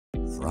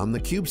from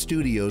theCUBE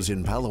studios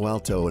in Palo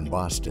Alto and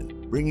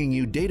Boston, bringing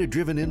you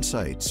data-driven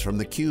insights from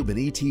theCUBE and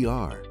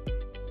ETR.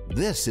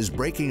 This is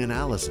Breaking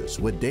Analysis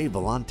with Dave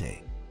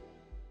Vellante.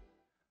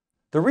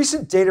 The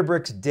recent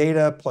Databricks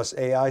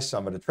Data+AI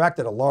Summit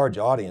attracted a large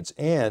audience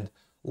and,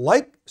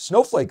 like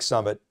Snowflake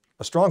Summit,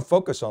 a strong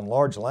focus on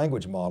large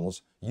language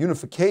models,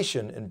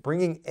 unification, and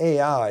bringing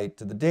AI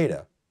to the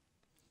data.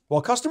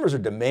 While customers are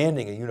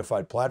demanding a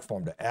unified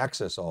platform to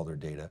access all their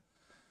data,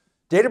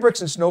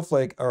 Databricks and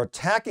Snowflake are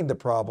attacking the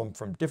problem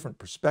from different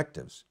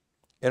perspectives.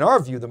 In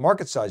our view, the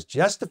market size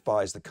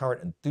justifies the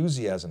current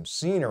enthusiasm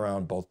seen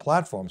around both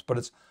platforms, but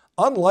it's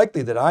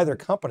unlikely that either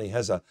company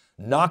has a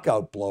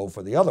knockout blow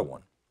for the other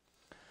one.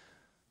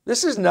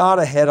 This is not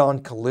a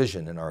head-on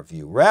collision in our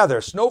view. Rather,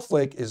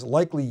 Snowflake is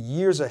likely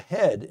years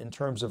ahead in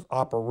terms of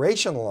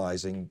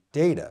operationalizing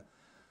data.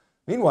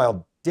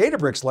 Meanwhile,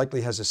 Databricks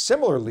likely has a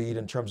similar lead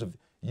in terms of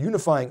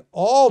unifying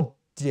all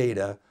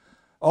data,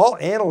 all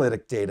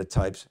analytic data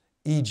types,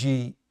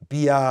 e.g.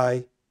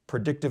 BI,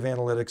 predictive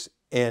analytics,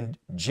 and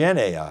Gen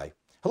AI.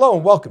 Hello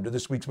and welcome to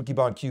this week's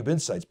Wikibon CUBE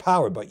Insights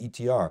powered by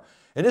ETR.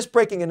 In this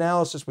breaking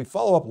analysis, we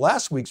follow up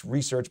last week's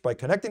research by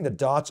connecting the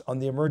dots on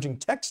the emerging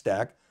tech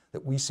stack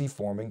that we see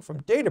forming from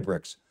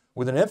Databricks,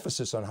 with an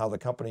emphasis on how the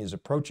company is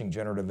approaching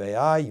generative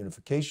AI,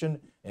 unification,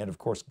 and of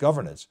course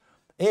governance,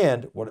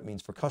 and what it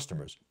means for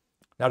customers.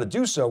 Now to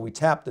do so, we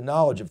tapped the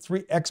knowledge of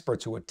three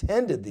experts who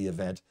attended the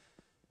event: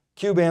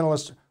 CUBE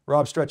analysts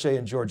Rob Strechay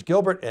and George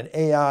Gilbert, and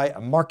AI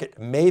market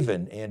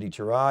maven Andy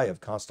Turai of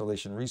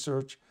Constellation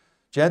Research.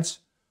 Gents,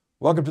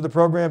 welcome to the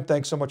program.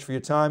 Thanks so much for your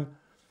time.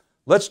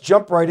 Let's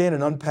jump right in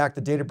and unpack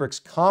the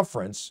Databricks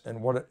conference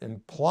and what it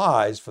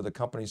implies for the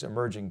company's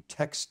emerging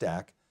tech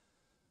stack.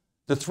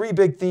 The three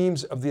big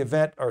themes of the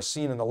event are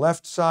seen on the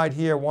left side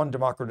here. One,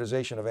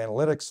 democratization of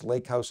analytics,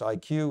 Lakehouse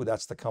IQ,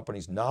 that's the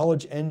company's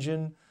knowledge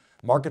engine.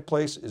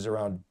 Marketplace is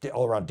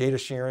all around data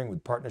sharing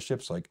with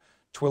partnerships like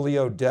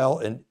Twilio, Dell,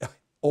 and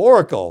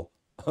Oracle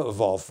of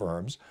all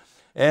firms,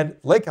 and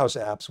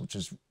Lakehouse Apps, which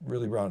is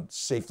really around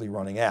safely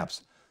running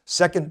apps.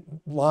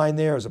 Second line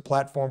there is a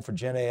platform for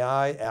Gen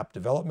AI app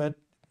development,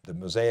 the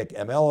Mosaic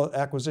ML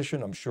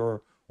acquisition. I'm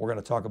sure we're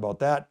going to talk about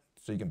that,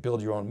 so you can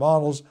build your own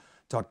models.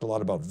 Talked a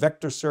lot about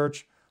vector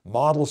search,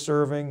 model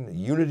serving, the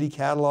Unity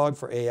catalog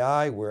for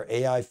AI, where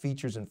AI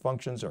features and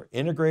functions are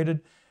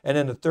integrated. And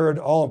then the third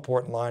all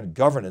important line,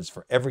 governance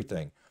for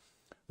everything.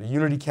 The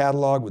Unity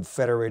catalog with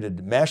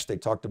federated mesh, they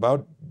talked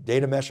about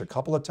data mesh a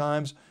couple of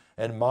times,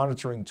 and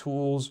monitoring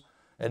tools.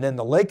 And then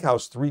the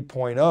Lakehouse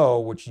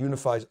 3.0, which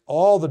unifies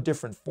all the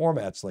different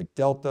formats like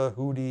Delta,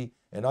 Hudi,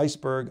 and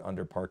Iceberg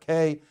under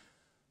Parquet.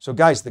 So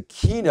guys, the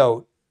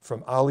keynote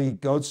from Ali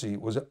Ghodsi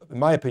was, in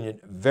my opinion,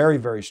 very,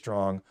 very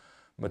strong.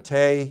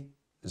 Matej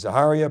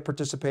Zaharia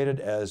participated,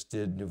 as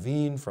did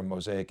Nuveen from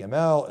Mosaic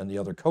ML and the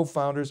other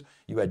co-founders.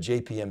 You had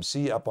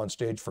JPMC up on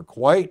stage for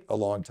quite a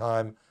long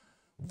time.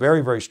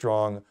 Very, very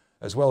strong,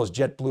 as well as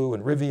JetBlue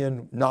and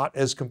Rivian, not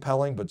as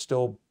compelling, but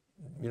still,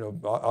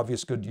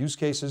 obvious good use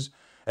cases.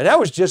 And that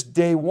was just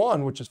day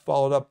one, which is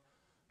followed up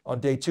on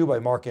day two by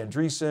Mark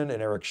Andreessen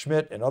and Eric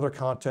Schmidt and other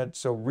content.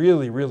 So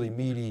really, really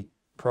meaty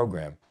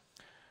program.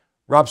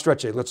 Rob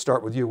Strechay, let's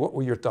start with you. What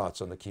were your thoughts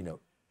on the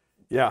keynote?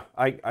 Yeah,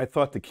 I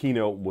thought the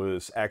keynote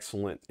was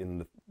excellent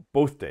in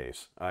both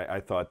days. I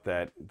thought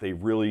that they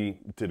really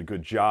did a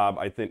good job.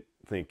 I think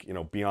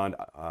beyond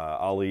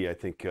Ali, I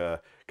think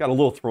got a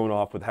little thrown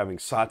off with having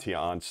Satya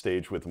on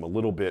stage with him a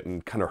little bit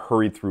and kind of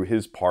hurried through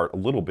his part a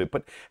little bit,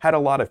 but had a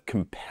lot of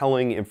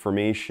compelling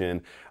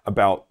information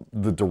about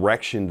the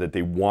direction that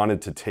they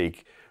wanted to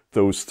take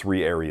those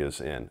three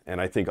areas in. And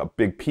I think a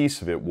big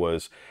piece of it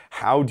was,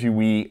 how do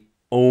we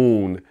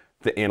own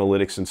the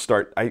analytics and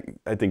start, I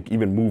think,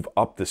 even move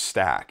up the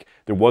stack.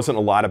 There wasn't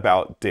a lot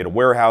about data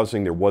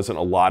warehousing. There wasn't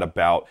a lot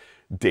about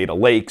data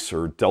lakes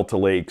or Delta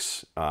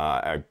lakes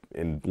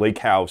in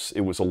Lakehouse.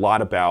 It was a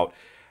lot about,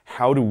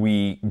 how do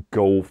we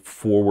go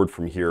forward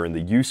from here in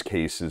the use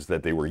cases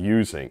that they were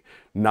using.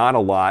 Not a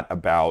lot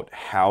about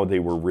how they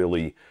were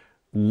really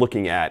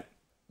looking at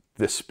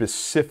the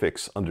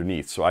specifics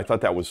underneath. So I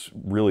thought that was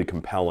really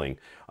compelling.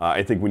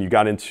 I think when you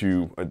got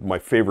into my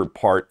favorite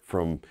part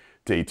from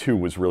day two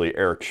was really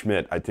Eric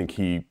Schmidt. I think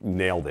he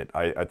nailed it.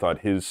 I thought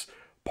his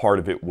part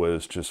of it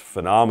was just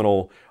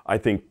phenomenal. I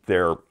think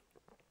their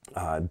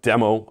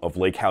demo of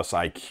Lakehouse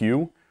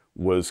IQ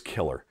was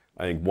killer.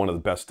 I think one of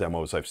the best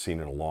demos I've seen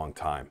in a long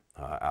time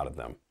out of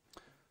them.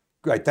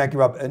 Great, thank you,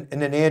 Rob. And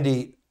then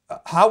Andy,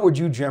 how would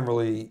you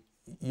generally,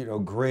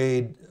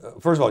 grade,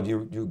 first of all,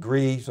 do you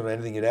agree, sort of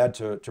anything you'd add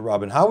to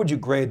Rob, and how would you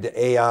grade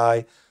the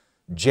AI,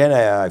 Gen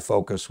AI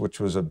focus, which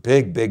was a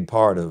big, big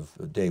part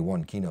of day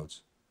one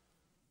keynotes?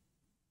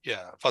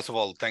 Yeah, first of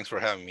all, thanks for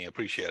having me.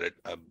 Appreciate it.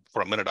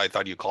 For a minute, I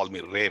thought you called me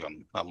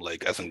Raven. I'm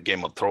like, as in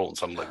Game of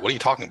Thrones. I'm like, what are you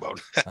talking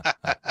about?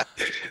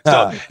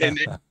 So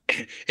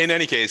in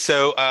any case,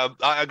 so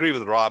I agree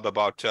with Rob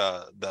about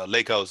the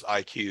Lakehouse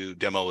IQ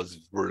demo was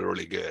really,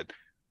 really good.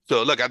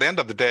 So look, at the end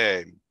of the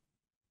day,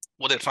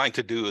 what they're trying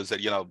to do is that,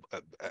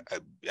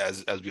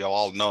 as we have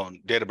all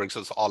known, Databricks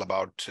is all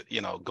about,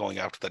 going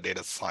after the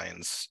data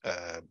science,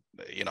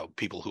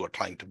 people who are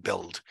trying to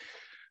build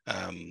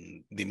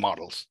the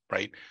models,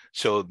 right?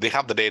 So they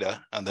have the data,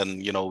 and then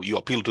you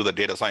appeal to the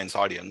data science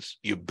audience,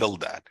 you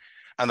build that.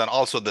 And then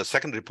also the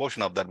secondary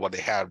portion of that, what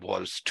they had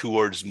was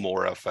towards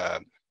more of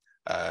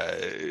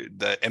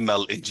the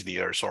ML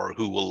engineers, or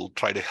who will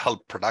try to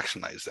help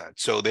productionize that.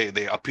 So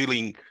they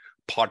appealing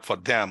part for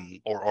them,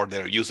 or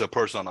their user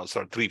personas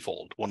are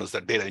threefold. One is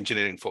the data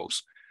engineering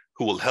folks,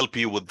 who will help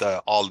you with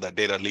all the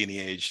data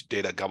lineage,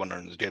 data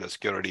governance, data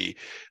security,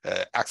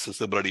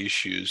 accessibility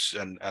issues,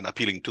 and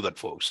appealing to that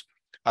folks.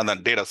 And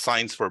then data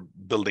science for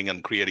building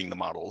and creating the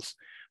models.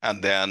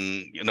 And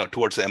then,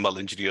 towards the ML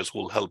engineers who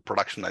will help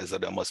productionize the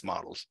ML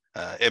models,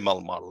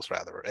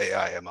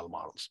 AI ML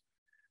models.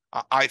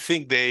 I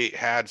think they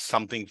had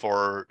something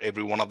for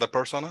every one of the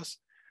personas.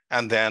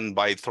 And then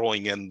by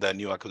throwing in the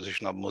new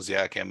acquisition of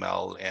Mosaic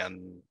ML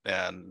and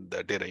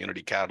the Data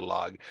Unity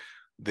catalog,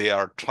 they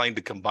are trying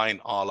to combine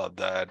all of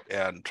that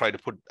and try to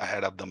put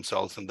ahead of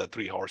themselves in the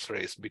 3-horse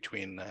race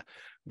between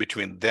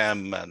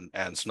them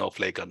and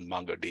Snowflake and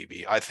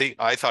MongoDB.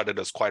 I thought it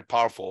was quite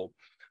powerful,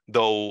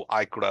 though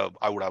I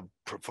would have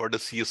preferred to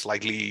see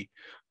slightly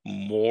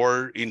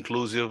more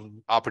inclusive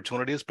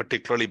opportunities,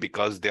 particularly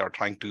because they are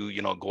trying to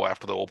go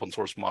after the open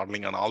source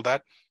modeling and all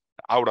that.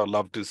 I would have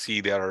loved to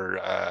see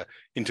their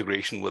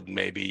integration with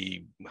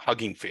maybe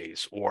Hugging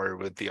Face or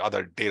with the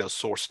other data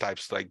source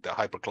types like the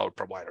hypercloud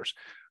providers.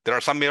 There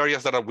are some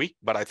areas that are weak,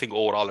 but I think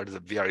overall it is a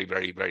very,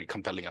 very, very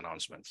compelling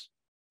announcements.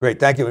 Great,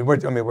 thank you.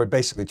 We're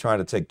basically trying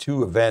to take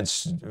two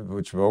events,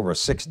 which were over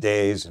 6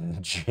 days,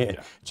 and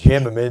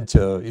jam them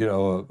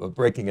into a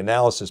breaking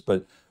analysis.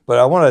 But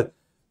I want to,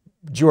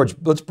 George,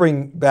 let's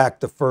bring back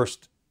the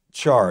first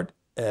chart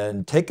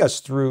and take us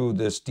through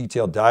this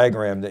detailed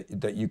diagram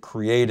that you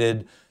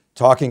created,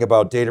 talking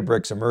about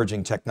Databricks'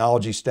 emerging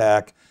technology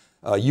stack.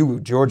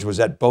 George, was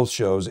at both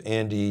shows.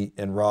 Andy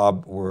and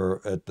Rob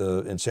were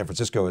in San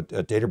Francisco at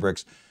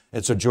Databricks.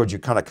 And so, George, you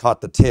kind of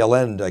caught the tail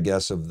end, I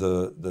guess, of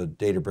the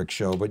Databricks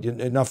show, but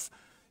enough,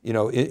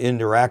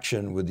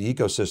 interaction with the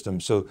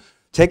ecosystem. So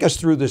take us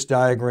through this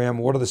diagram.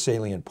 What are the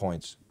salient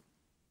points?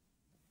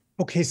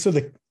 Okay, so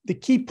the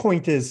key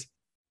point is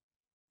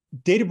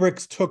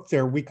Databricks took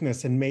their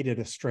weakness and made it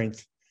a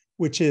strength,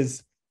 which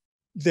is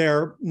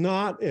they're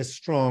not as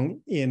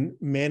strong in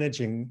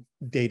managing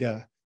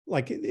data.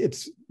 Like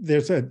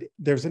there's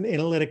an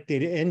analytic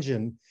data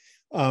engine,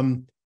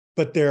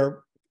 but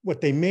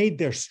what they made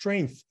their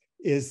strength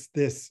is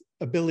this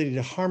ability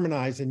to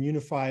harmonize and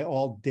unify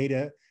all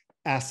data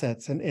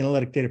assets and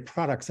analytic data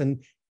products.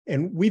 And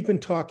we've been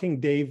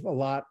talking, Dave, a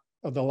lot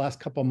of the last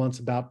couple of months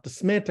about the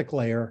semantic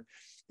layer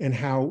and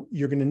how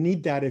you're going to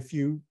need that if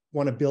you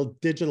want to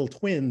build digital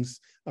twins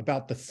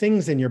about the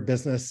things in your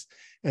business,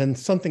 and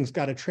something's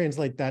got to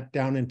translate that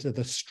down into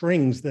the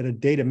strings that a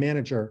data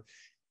manager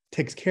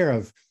takes care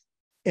of.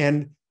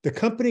 And the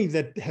company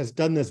that has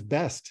done this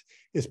best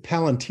is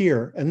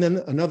Palantir. And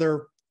then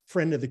another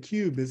friend of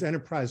theCUBE is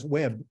Enterprise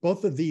Web.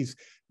 Both of these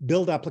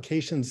build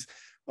applications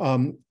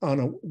on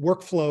a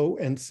workflow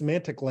and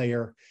semantic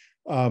layer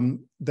that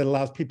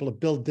allows people to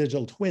build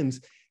digital twins.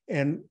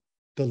 And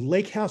the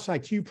Lakehouse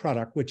IQ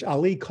product, which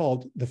Ali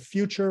called the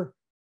future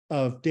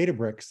of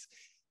Databricks,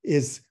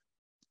 it's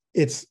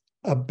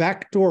a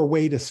backdoor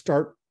way to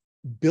start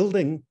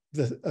building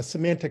a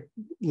semantic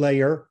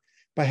layer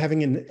by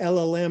having an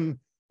LLM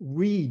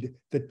read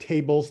the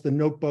tables, the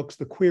notebooks,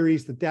 the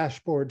queries, the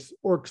dashboards,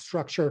 org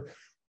structure,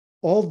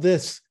 all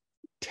this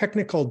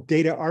technical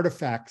data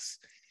artifacts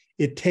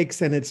it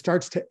takes, and it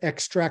starts to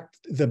extract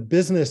the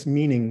business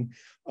meaning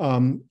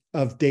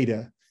of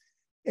data.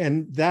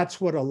 And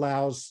that's what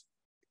allows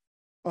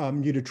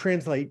you to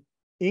translate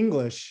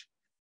English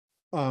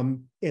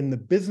in the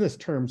business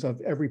terms of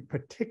every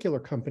particular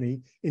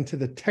company into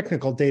the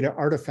technical data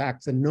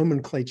artifacts and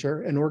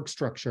nomenclature and org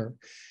structure.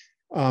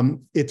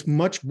 It's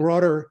much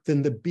broader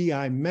than the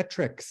BI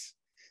metrics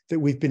that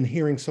we've been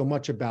hearing so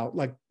much about,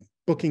 like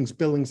bookings,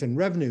 billings, and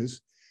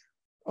revenues.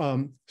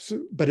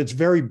 But it's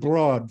very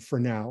broad for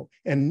now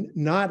and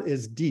not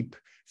as deep.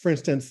 For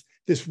instance,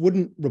 this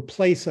wouldn't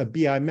replace a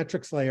BI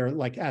metrics layer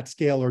like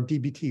AtScale or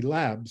DBT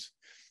Labs.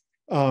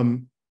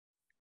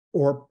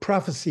 Or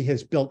Prophecy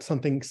has built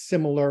something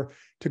similar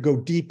to go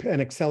deep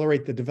and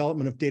accelerate the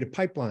development of data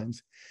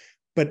pipelines.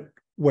 But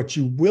what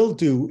you will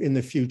do in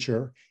the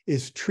future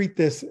is treat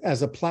this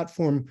as a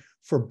platform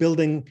for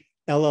building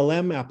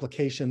LLM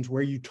applications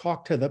where you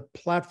talk to the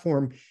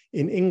platform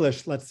in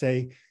English, let's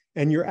say,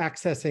 and you're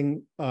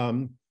accessing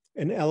an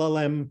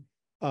LLM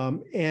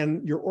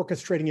and you're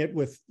orchestrating it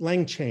with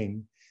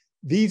LangChain.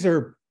 These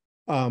are,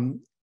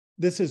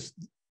 this is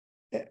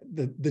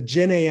the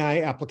Gen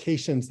AI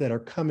applications that are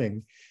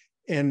coming.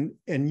 And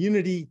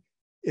Unity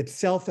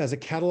itself as a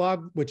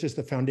catalog, which is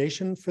the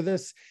foundation for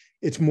this,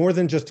 it's more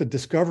than just a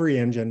discovery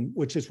engine,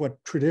 which is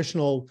what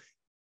traditional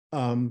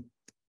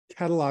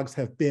catalogs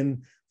have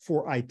been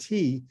for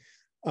IT.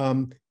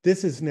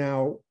 This is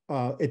now,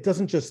 it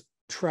doesn't just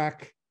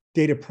track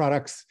data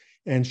products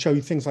and show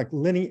you things like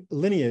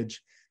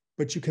lineage,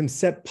 but you can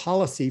set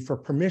policy for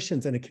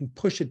permissions and it can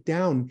push it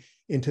down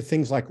into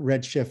things like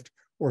Redshift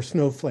or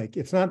Snowflake.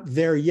 It's not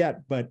there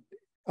yet, but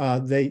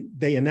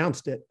they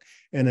announced it,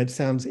 and it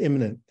sounds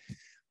imminent.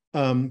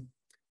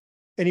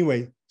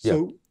 Anyway,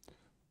 so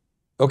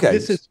okay,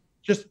 this is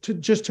just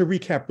to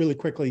recap really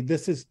quickly.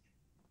 This is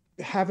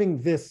having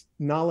this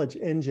knowledge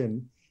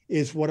engine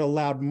is what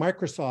allowed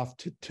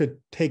Microsoft to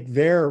take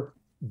their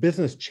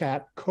business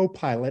chat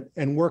Copilot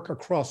and work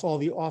across all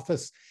the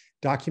Office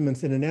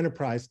documents in an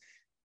enterprise.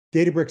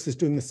 Databricks is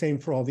doing the same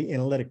for all the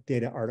analytic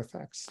data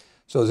artifacts.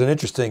 So there's an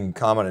interesting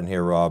comment in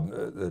here, Rob,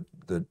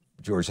 that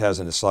George has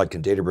in his slide.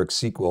 Can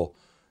Databricks SQL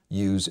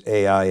use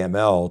AI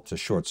ML to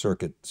short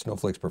circuit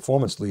Snowflake's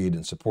performance lead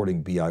in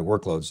supporting BI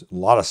workloads? A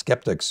lot of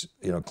skeptics,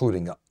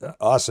 including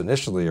us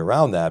initially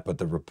around that, but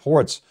the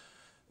reports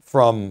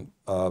from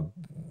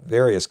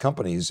various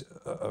companies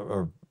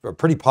are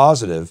pretty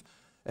positive.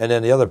 And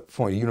then the other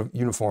point,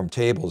 uniform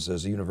tables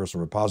as a universal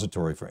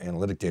repository for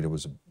analytic data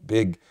was a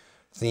big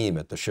theme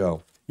at the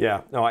show.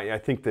 Yeah, no, I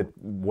think that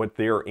what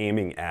they're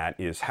aiming at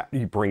is how do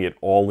you bring it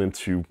all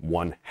into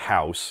one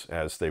house,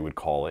 as they would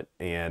call it,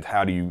 and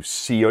how do you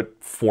see it,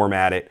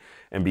 format it,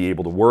 and be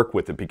able to work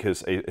with it?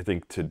 Because I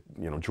think to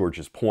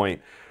George's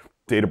point,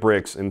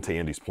 Databricks, and to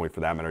Andy's point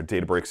for that matter,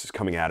 Databricks is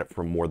coming at it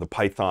from more the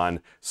Python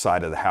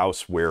side of the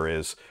house,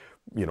 whereas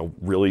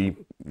really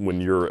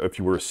if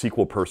you were a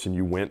SQL person,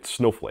 you went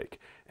Snowflake.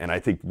 And I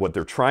think what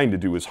they're trying to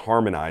do is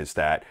harmonize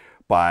that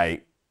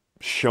by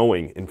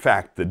showing, in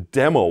fact, the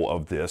demo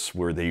of this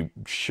where they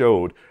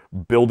showed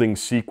building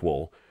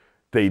SQL,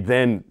 they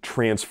then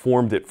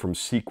transformed it from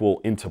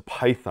SQL into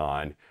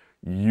Python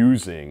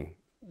using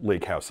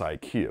Lakehouse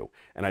IQ.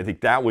 And I think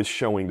that was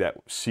showing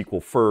that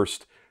SQL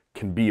first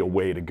can be a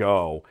way to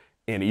go.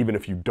 And even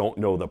if you don't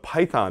know the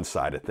Python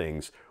side of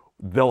things,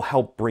 they'll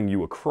help bring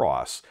you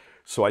across.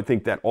 So I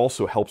think that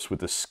also helps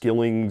with the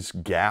skillings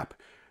gap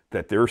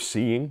that they're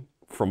seeing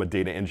from a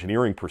data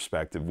engineering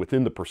perspective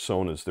within the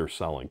personas they're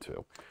selling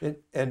to.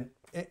 And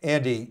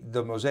Andy,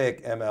 the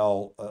Mosaic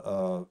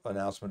ML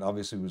announcement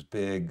obviously was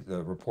big.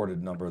 The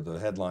reported number, the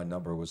headline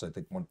number was I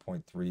think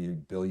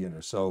 1.3 billion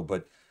or so,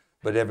 but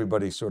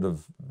everybody sort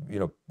of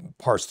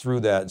parsed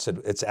through that and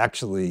said it's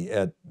actually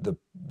at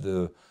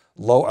the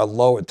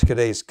low at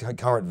today's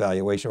current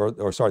valuation,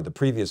 or sorry, the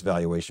previous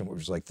valuation, which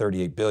was like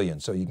 38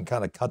 billion. So you can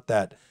kind of cut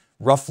that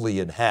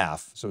roughly in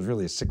half. So it was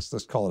really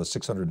let's call it a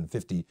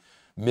 $650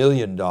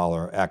 million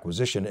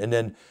acquisition. And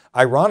then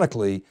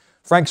ironically,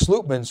 Frank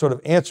Slootman sort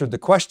of answered the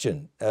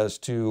question as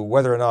to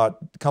whether or not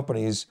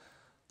companies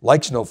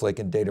like Snowflake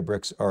and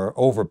Databricks are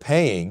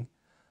overpaying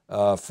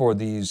for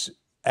these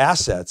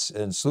assets.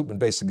 And Slootman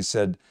basically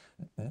said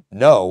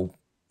no,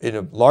 in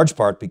a large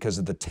part because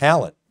of the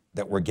talent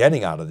that we're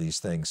getting out of these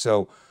things.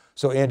 So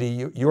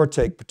Andy, your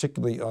take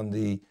particularly on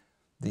the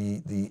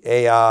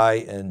AI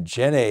and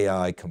Gen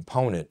AI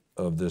component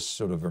of this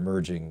sort of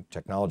emerging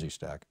technology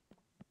stack.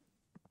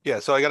 Yeah,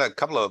 so I got a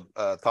couple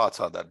of thoughts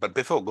on that. But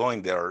before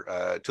going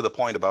there, to the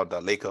point about the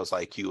Lakehouse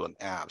IQ and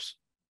apps,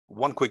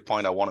 one quick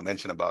point I want to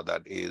mention about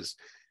that is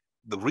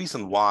the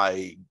reason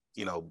why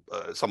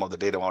some of the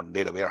data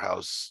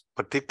warehouse,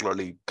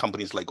 particularly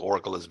companies like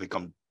Oracle, has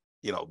become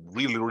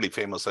really, really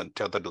famous and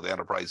tethered to the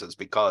enterprises,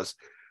 because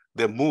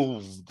they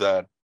move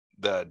the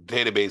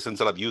database,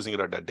 instead of using it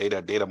at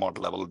the data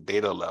model level,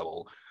 data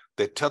level,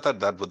 they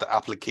tethered that with the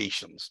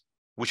applications,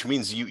 which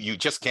means you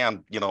just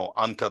can't,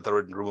 untether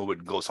it and remove it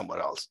and go somewhere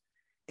else.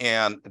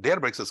 And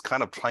Databricks is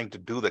kind of trying to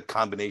do that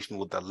combination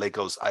with the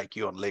Lakehouse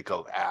IQ and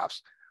Lakehouse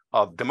apps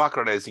of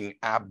democratizing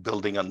app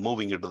building and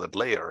moving it to that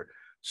layer.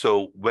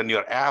 So when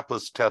your app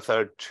is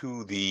tethered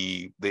to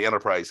the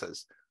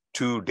enterprises,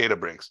 to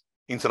Databricks,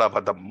 instead of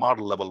at the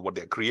model level what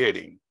they're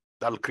creating,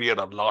 that'll create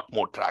a lot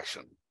more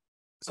traction.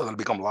 So they'll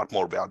become a lot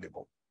more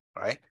valuable,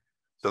 right?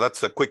 So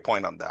that's a quick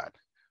point on that.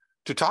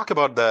 To talk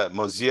about the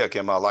Mosaic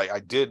ML, I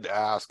did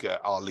ask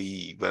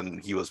Ali when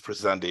he was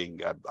presenting.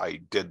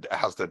 I did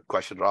ask that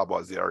question. Rob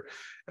was there,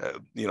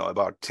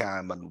 about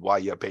TAM and why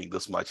you're paying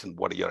this much and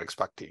what you're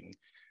expecting.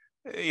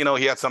 He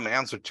had some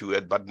answer to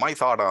it, but my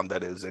thought on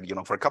that is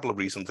that for a couple of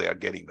reasons they are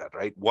getting that,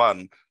 right?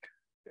 One,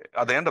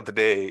 at the end of the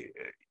day,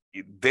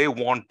 they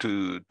want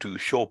to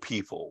show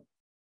people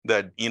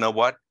that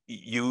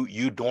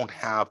you don't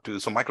have to.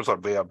 So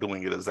Microsoft's way of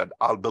doing it is that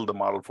I'll build a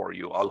model for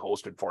you, I'll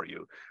host it for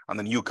you, and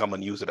then you come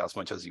and use it as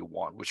much as you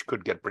want, which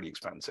could get pretty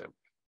expensive.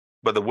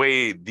 But the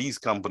way these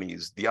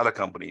companies, the other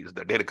companies,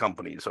 the data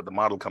companies or the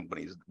model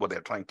companies, what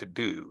they're trying to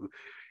do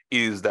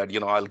is that,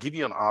 I'll give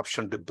you an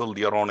option to build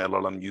your own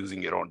LLM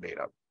using your own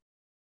data.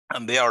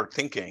 And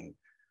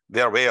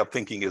their way of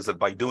thinking is that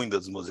by doing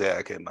this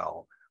Mosaic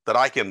ML, that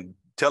I can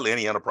tell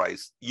any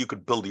enterprise, you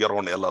could build your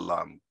own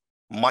LLM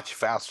much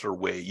faster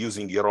way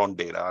using your own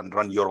data and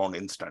run your own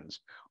instance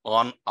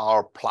on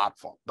our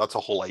platform. That's the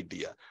whole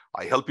idea.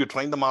 I help you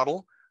train the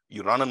model,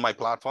 you run on my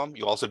platform.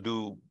 You also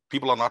do,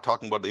 people are not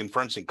talking about the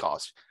inferencing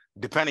cost.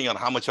 Depending on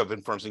how much of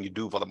inferencing you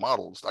do for the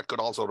models, that could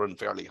also run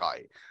fairly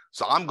high.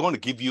 So I'm going to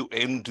give you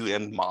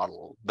end-to-end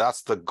model.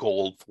 That's the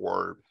goal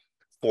for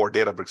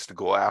Databricks to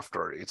go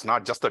after. It's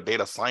not just a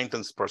data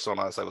scientist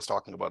persona, as I was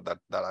talking about, that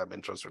I'm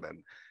interested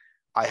in.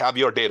 I have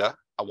your data.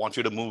 I want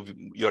you to move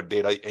your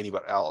data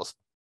anywhere else.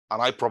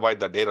 And I provide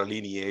the data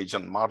lineage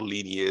and model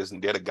lineage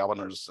and data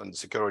governance and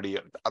security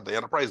at the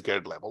enterprise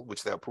grade level,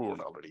 which they have proven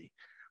already.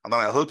 And then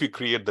I'll help you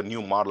create the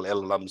new model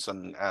LLMs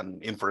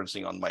and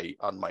inferencing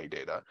on my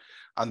data.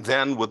 And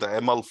then with the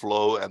ML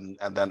flow and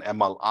then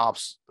ML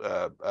ops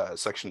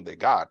section they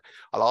got,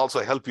 I'll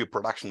also help you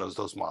productionize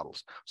those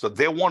models. So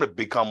they want to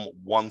become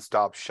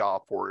one-stop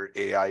shop for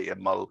AI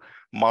ML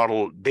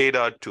model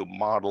data to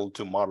model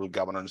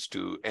governance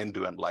to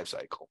end-to-end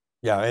lifecycle.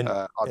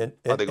 Yeah, are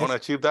they going to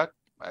achieve that?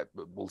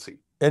 We'll see.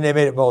 And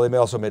they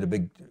also made a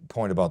big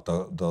point about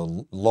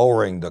the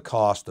lowering the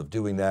cost of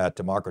doing that,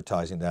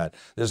 democratizing that.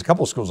 There's a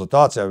couple of schools of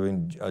thoughts. I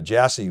mean,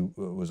 Jassy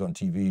was on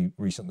TV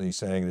recently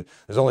saying that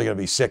there's only going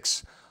to be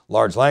 6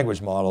 large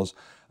language models.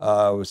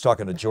 I was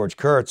talking to George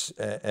Kurtz,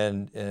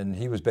 and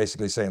he was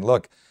basically saying,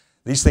 look,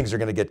 these things are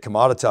going to get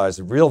commoditized.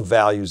 The real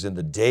value's in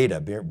the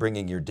data,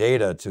 bringing your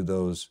data to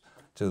those,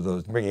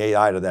 bringing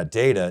AI to that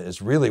data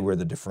is really where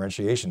the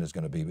differentiation is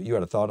going to be. But you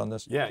had a thought on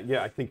this?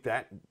 Yeah, I think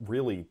that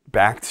really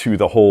back to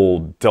the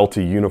whole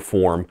Delta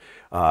Uniform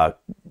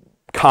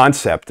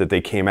concept that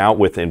they came out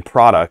with in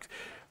product.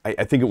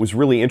 I think it was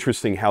really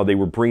interesting how they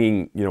were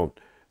bringing,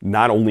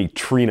 not only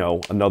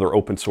Trino, another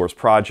open source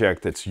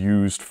project that's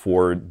used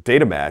for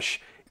data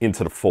mesh,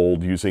 into the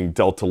fold using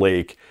Delta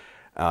Lake,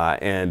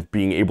 and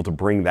being able to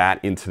bring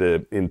that into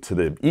the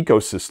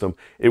ecosystem.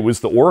 It was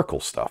the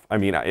Oracle stuff. I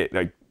mean,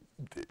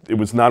 it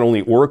was not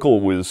only Oracle,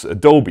 it was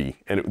Adobe,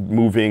 and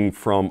moving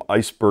from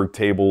iceberg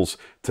tables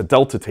to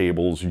Delta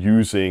tables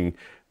using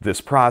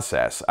this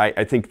process.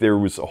 I think there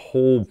was a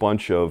whole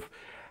bunch of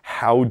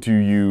how do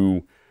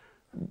you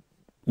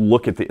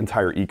look at the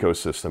entire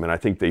ecosystem, and I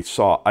think they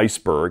saw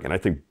Iceberg, and I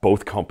think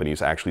both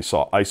companies actually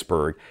saw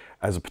Iceberg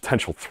as a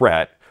potential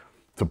threat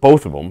to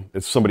both of them.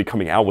 It's somebody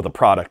coming out with a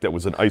product that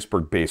was an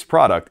Iceberg-based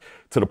product,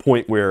 to the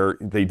point where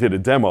they did a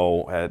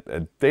demo at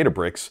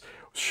Databricks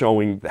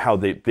showing how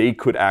they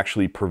could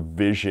actually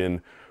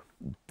provision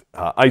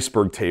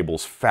Iceberg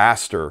tables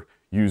faster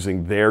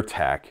using their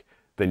tech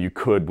than you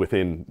could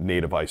within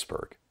native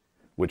Iceberg,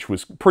 which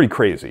was pretty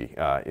crazy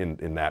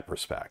in that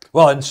respect.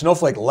 Well, in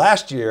Snowflake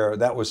last year,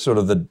 that was sort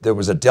of there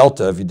was a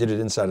delta. If you did it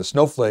inside of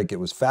Snowflake, it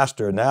was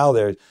faster. Now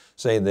they're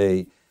saying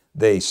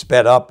they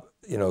sped up,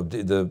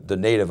 the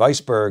native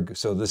Iceberg.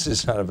 So this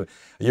is kind of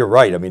you're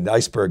right. I mean, the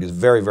Iceberg is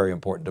very, very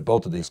important to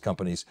both of these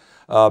companies.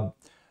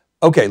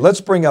 Okay, let's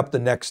bring up the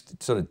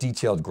next sort of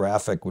detailed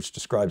graphic, which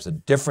describes the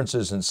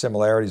differences and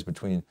similarities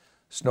between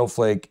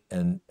Snowflake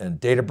and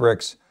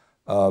Databricks.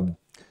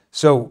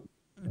 So,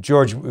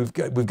 George, we've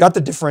got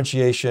the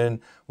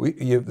differentiation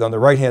on the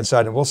right-hand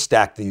side, and we'll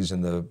stack these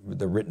in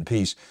the written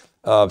piece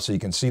so you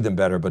can see them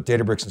better. But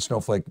Databricks and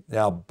Snowflake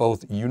now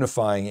both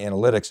unifying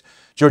analytics.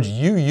 George,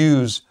 you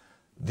use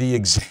the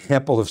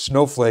example of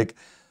Snowflake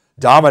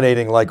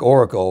dominating like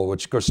Oracle,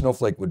 which of course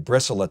Snowflake would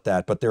bristle at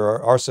that, but there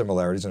are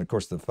similarities, and of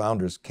course the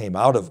founders came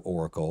out of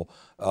Oracle,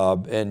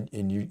 and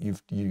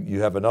you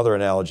have another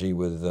analogy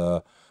with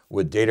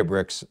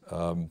Databricks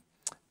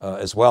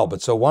as well.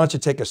 But so why don't you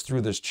take us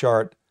through this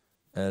chart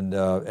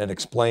and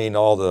explain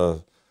all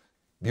the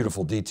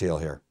beautiful detail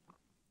here?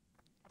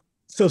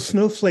 So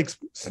Snowflake's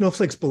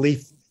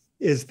belief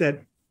is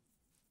that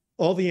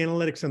all the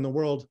analytics in the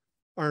world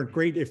aren't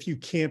great if you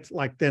can't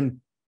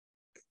then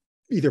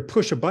either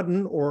push a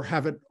button or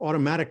have it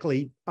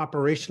automatically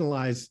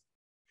operationalize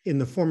in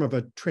the form of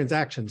a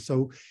transaction.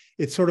 So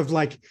it's sort of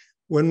like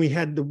when we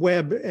had the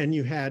web and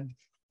you had,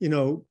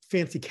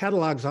 fancy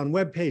catalogs on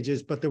web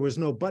pages, but there was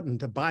no button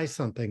to buy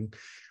something.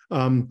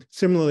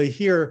 Similarly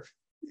here,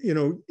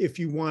 if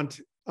you want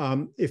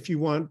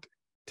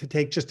to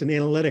take just an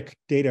analytic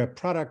data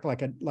product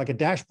like a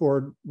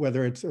dashboard,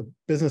 whether it's a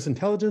business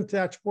intelligence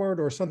dashboard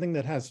or something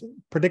that has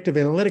predictive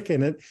analytic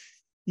in it,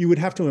 you would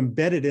have to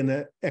embed it in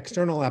an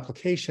external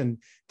application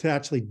to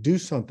actually do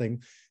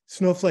something.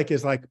 Snowflake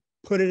is like,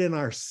 put it in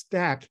our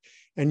stack,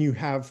 and you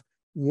have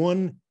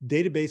one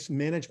database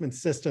management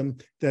system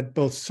that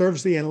both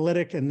serves the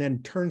analytic and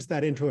then turns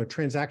that into a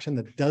transaction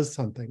that does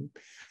something.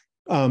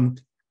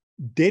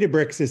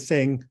 Databricks is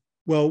saying,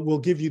 well, we'll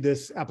give you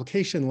this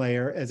application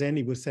layer, as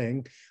Andy was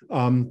saying,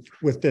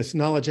 with this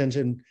knowledge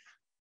engine,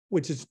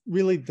 which is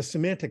really the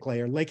semantic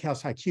layer,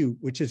 Lakehouse IQ,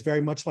 which is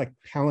very much like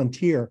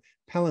Palantir.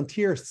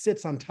 Palantir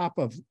sits on top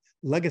of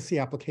legacy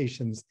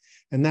applications,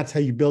 and that's how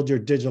you build your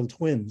digital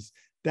twins.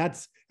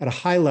 That's at a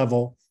high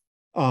level,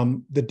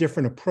 the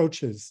different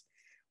approaches.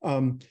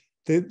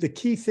 The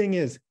key thing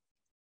is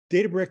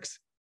Databricks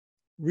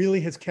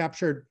really has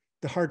captured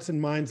the hearts and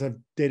minds of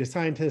data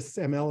scientists,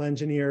 ML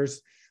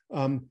engineers,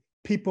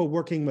 people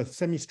working with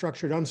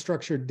semi-structured,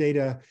 unstructured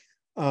data,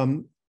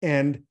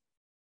 and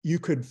you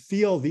could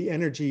feel the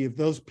energy of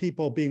those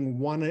people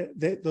wanting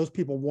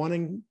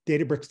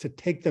Databricks to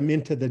take them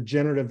into the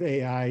generative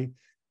AI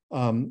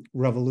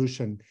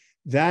revolution.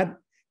 That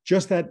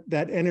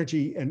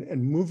energy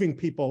and moving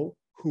people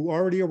who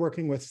already are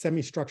working with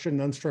semi-structured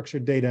and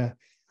unstructured data,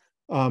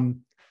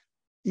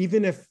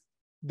 even if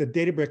the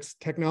Databricks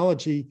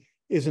technology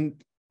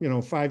isn't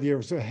 5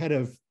 years ahead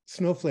of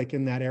Snowflake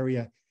in that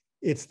area,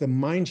 it's the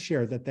mind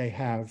share that they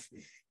have,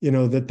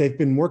 that they've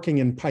been working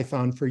in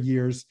Python for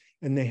years,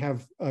 and they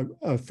have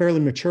a fairly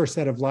mature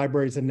set of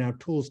libraries and now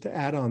tools to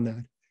add on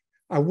that.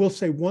 I will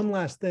say one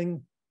last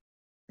thing,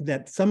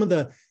 that some of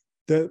the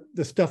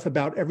stuff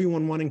about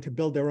everyone wanting to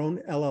build their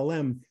own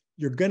LLM,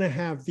 you're going to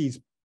have these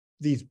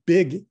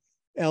big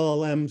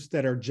LLMs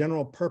that are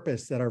general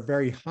purpose, that are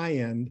very high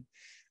end,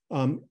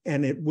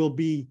 and it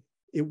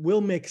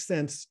will make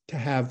sense to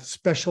have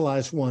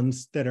specialized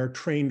ones that are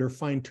trained or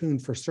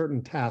fine-tuned for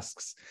certain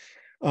tasks,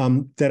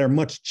 that are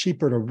much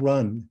cheaper to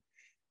run.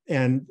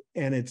 And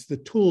it's the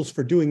tools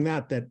for doing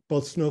that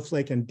both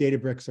Snowflake and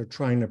Databricks are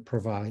trying to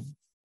provide.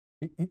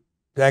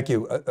 Thank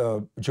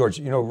you, George.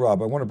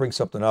 Rob, I want to bring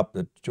something up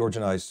that George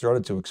and I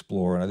started to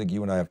explore, and I think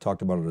you and I have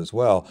talked about it as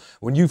well.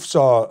 When you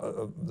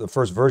saw the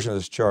first version of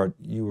this chart,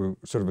 you were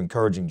sort of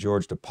encouraging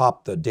George to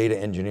pop the data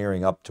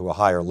engineering up to a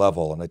higher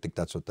level, and I think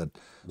that's what that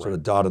sort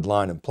of dotted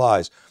line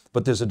implies.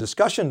 But there's a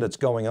discussion that's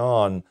going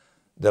on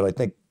that I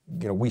think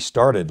we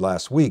started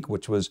last week,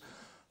 which was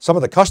some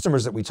of the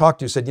customers that we talked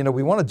to said,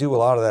 we want to do a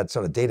lot of that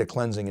sort of data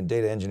cleansing and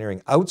data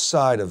engineering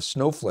outside of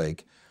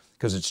Snowflake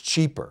because it's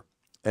cheaper.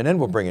 And then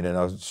we'll bring it in.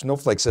 Now,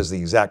 Snowflake says the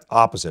exact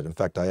opposite. In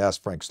fact, I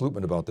asked Frank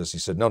Slootman about this. He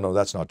said, no,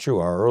 that's not true.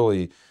 Our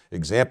early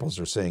examples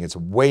are saying it's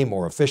way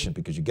more efficient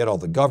because you get all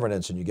the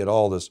governance and you get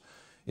all this,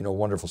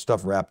 wonderful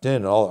stuff wrapped in,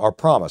 and all our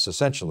promise,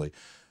 essentially.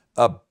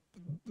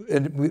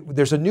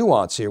 There's a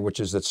nuance here,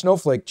 which is that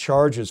Snowflake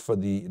charges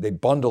they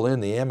bundle in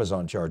the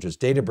Amazon charges.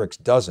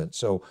 Databricks doesn't.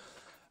 So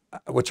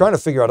we're trying to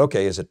figure out,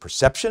 okay, is it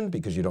perception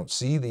because you don't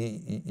see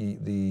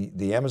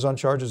the Amazon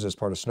charges as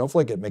part of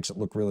Snowflake? It makes it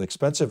look really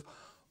expensive.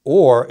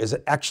 Or is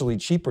it actually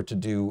cheaper to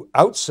do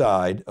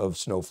outside of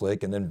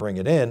Snowflake and then bring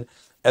it in?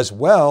 As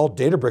well,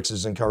 Databricks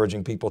is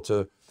encouraging people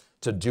to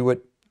do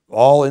it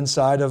all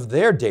inside of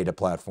their data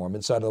platform,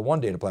 inside of the one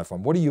data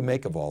platform. What do you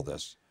make of all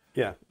this?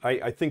 Yeah,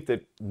 I think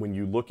that when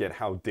you look at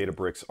how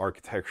Databricks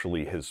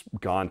architecturally has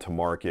gone to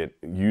market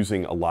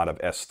using a lot of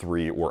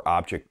S3 or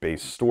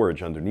object-based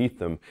storage underneath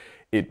them,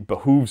 it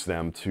behooves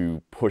them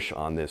to push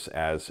on this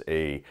as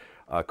a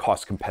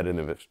cost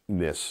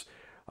competitiveness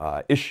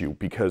issue,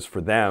 because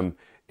for them,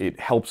 it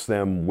helps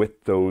them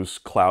with those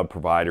cloud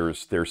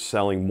providers. They're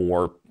selling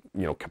more,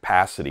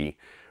 capacity,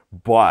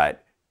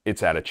 but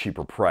it's at a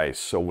cheaper price.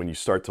 So when you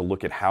start to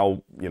look at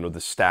how, the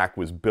stack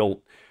was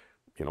built,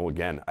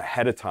 again,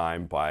 ahead of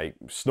time by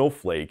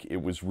Snowflake,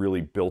 it was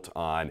really built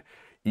on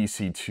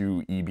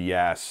EC2,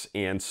 EBS,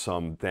 and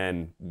some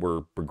then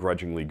were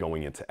begrudgingly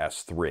going into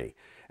S3.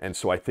 And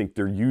so I think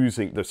they're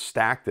using the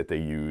stack that they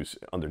use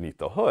underneath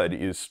the hood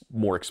is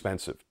more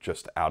expensive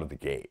just out of the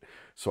gate.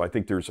 So I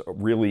think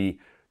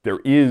there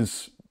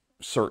is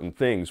certain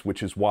things,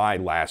 which is why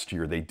last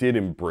year they did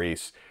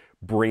embrace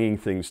bringing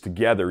things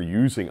together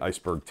using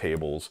iceberg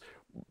tables,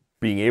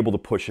 being able to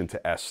push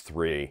into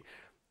S3.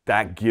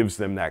 That gives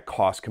them that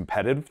cost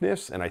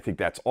competitiveness, and I think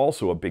that's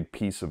also a big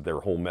piece of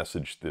their whole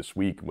message this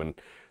week. When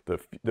the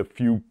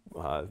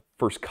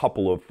first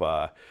couple of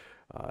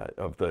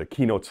the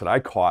keynotes that I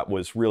caught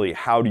was really,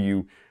 how do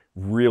you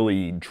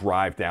really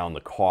drive down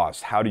the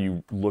cost? How do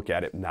you look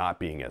at it not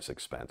being as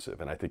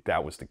expensive? And I think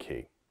that was the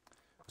key.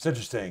 It's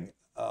interesting.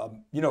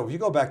 If you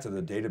go back to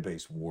the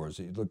database wars,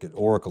 you look at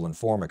Oracle,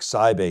 Informix,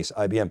 Sybase,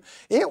 IBM,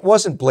 it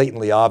wasn't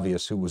blatantly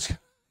obvious who was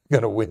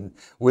going to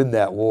win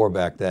that war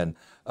back then.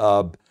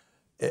 But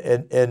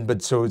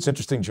so it's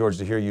interesting, George,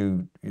 to hear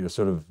you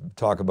sort of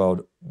talk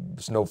about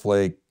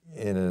Snowflake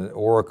in an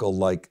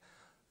Oracle-like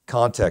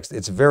context.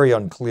 It's very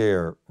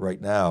unclear right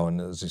now,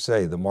 and as you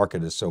say, the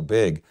market is so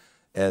big,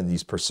 and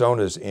these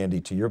personas,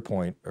 Andy, to your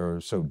point,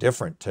 are so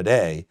different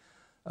today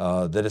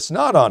that it's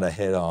not on a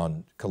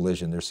head-on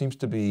collision. There seems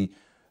to be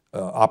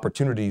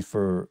opportunity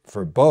for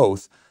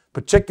both,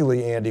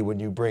 particularly, Andy, when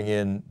you bring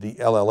in the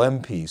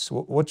LLM piece.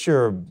 What's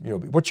your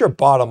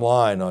bottom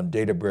line on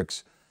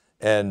Databricks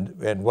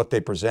and what they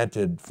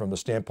presented from the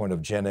standpoint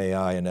of Gen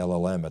AI and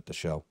LLM at the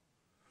show?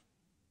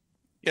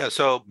 Yeah,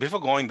 so before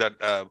going that,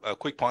 a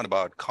quick point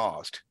about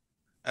cost.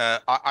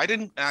 I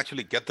didn't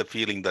actually get the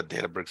feeling that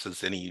Databricks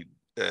is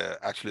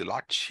actually a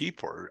lot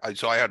cheaper.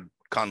 So I had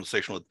a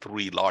conversation with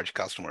 3 large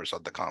customers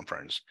at the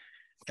conference,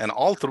 and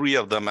all 3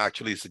 of them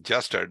actually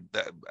suggested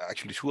that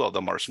actually 2 of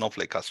them are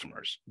Snowflake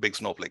customers, big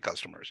Snowflake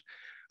customers.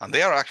 And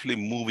they are actually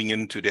moving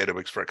into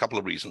Databricks for a couple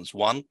of reasons.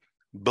 One,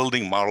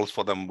 building models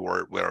for them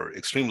were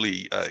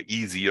extremely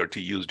easier to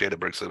use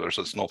Databricks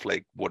versus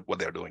Snowflake, what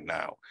they're doing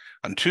now.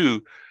 And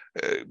 2,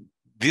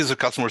 these are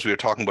customers we are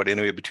talking about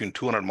anywhere between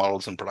 200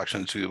 models in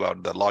production to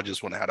about the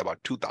largest one had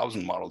about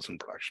 2,000 models in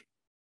production.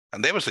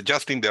 And they were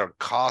suggesting their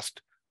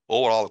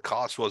overall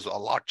cost was a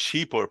lot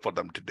cheaper for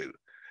them to do.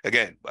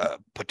 Again,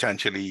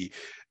 potentially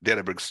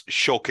Databricks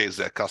showcase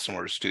their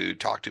customers to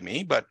talk to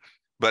me, but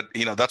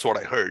that's what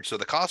I heard. So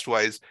the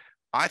cost-wise,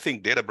 I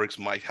think Databricks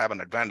might have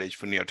an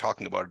advantage when you're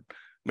talking about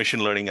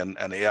machine learning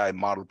and AI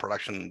model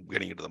production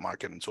getting into the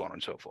market and so on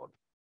and so forth.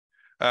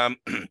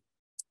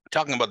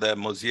 Talking about the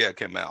Mosaic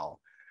ML,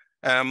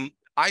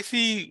 I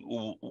see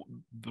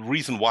the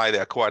reason why they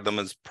acquired them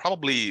is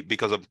probably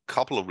because of a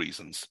couple of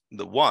reasons.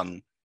 The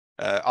one,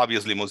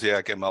 Obviously,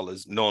 Mosaic ML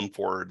is known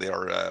for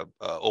their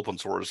open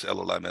source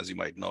LLM, as you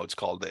might know. It's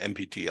called the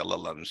MPT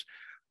LLMs.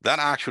 That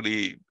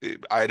actually,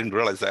 I didn't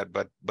realize that,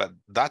 but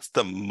that's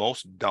the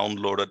most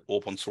downloaded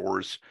open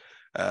source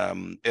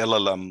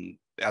LLM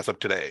as of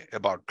today,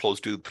 about close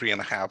to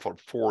 3.5 or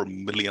 4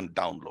 million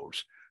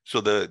downloads. So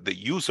the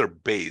user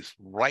base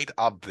right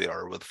up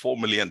there with 4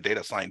 million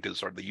data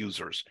scientists are the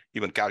users,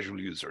 even casual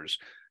users,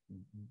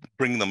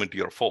 bring them into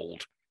your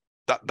fold.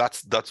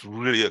 That's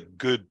really a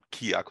good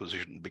key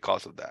acquisition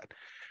because of that.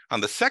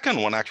 And the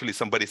second one, actually,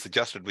 somebody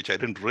suggested, which I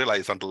didn't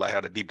realize until I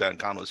had a deep dive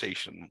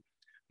conversation.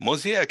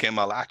 Mosaic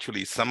ML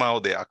actually somehow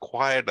they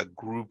acquired a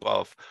group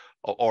of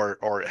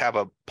or have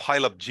a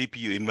pile of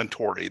GPU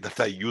inventory that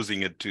they're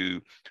using it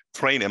to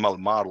train ML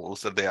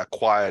models that they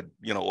acquired,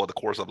 over the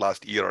course of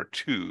last year or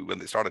two when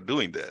they started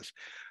doing this.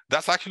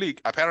 That's actually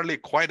apparently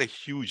quite a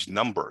huge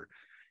number.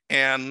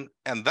 And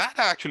that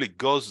actually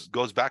goes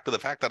back to the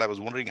fact that I was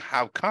wondering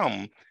how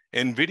come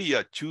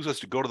NVIDIA chooses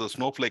to go to the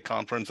Snowflake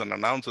conference and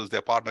announces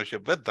their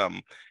partnership with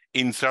them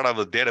instead of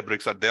the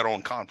Databricks at their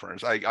own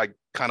conference. I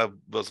kind of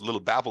was a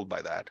little baffled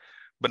by that.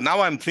 But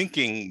now I'm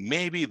thinking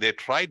maybe they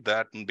tried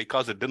that, and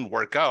because it didn't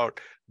work out,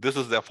 this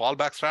is their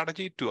fallback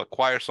strategy to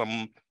acquire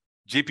some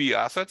GPU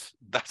assets.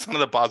 That's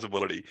another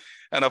possibility.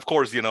 And of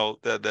course,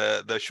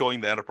 the showing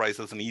the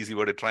enterprises an easy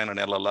way to train an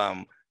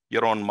LLM,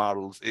 your own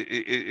models,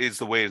 is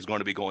the way it's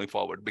going to be going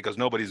forward, because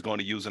nobody's going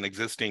to use an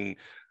existing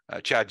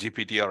Chat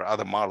GPT or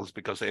other models,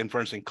 because the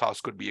inferencing costs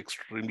could be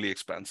extremely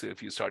expensive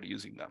if you start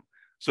using them.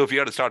 So if you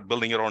had to start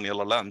building your own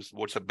LLMs,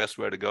 what's the best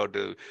way to go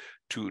to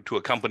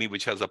a company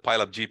which has a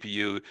pile of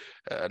GPU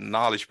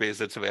knowledge base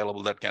that's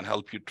available that can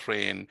help you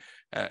train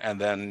and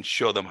then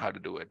show them how to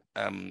do it?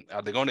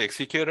 Are they going to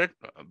execute it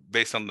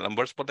based on the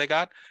numbers what they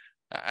got?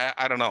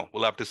 I don't know.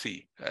 We'll have to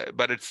see.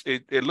 But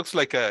it looks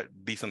like a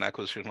decent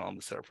acquisition on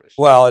the surface.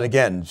 Well, and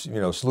again,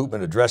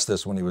 Slootman addressed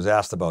this when he was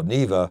asked about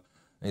Neva.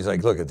 He's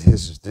like, look,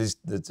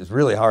 it's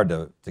really hard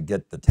to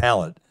get the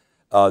talent.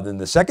 Then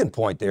the second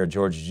point there,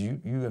 George,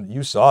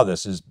 you saw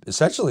this, is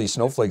essentially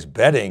Snowflake's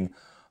betting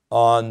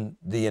on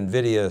the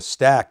NVIDIA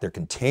stack. They're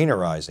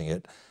containerizing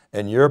it.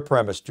 And your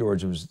premise,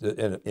 George, was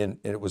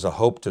it was a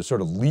hope to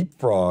sort of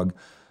leapfrog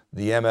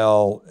the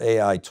ML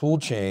AI tool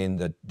chain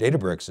that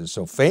Databricks is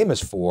so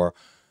famous for,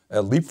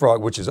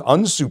 leapfrog, which is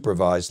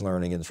unsupervised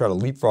learning, and try to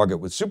leapfrog it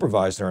with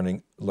supervised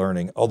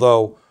learning.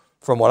 Although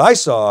from what I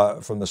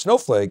saw from the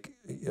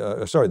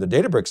the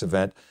Databricks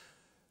event,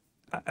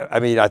 I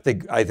mean, I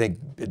think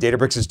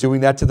Databricks is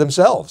doing that to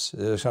themselves.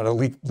 They're trying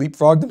to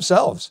leapfrog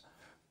themselves.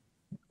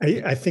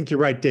 I think you're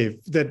right, Dave,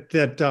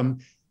 that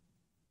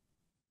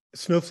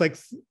Snowflake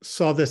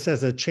saw this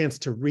as a chance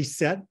to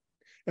reset,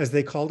 as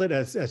they called it,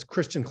 as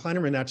Christian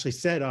Kleinerman actually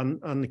said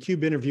on the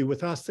CUBE interview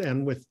with us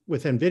and with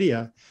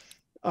NVIDIA.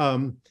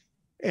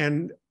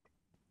 And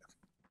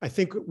I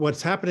think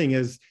what's happening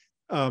is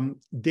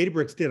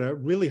Databricks did a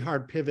really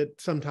hard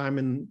pivot sometime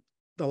in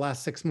the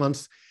last 6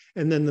 months.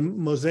 And then the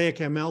Mosaic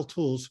ML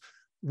tools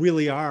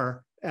really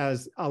are,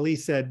 as Ali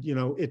said,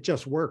 it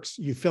just works.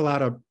 You fill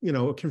out a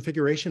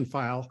configuration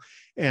file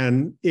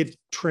and it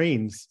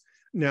trains.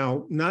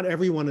 Now, not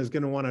everyone is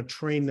going to want to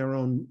train their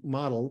own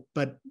model,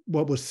 but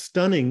what was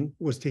stunning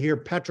was to hear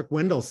Patrick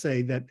Wendell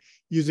say that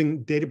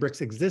using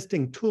Databricks'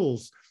 existing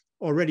tools,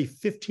 already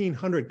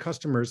 1,500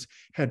 customers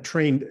had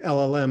trained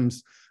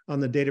LLMs on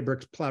the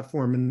Databricks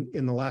platform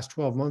in the last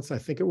 12 months, I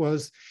think it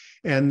was,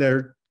 and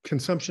their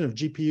consumption of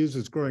GPUs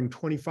is growing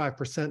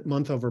 25%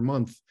 month over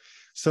month.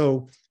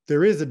 So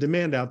there is a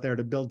demand out there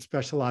to build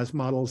specialized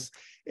models,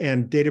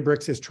 and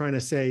Databricks is trying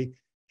to say,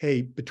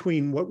 hey,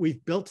 between what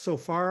we've built so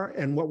far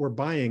and what we're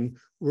buying,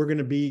 we're going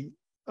to be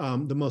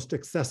the most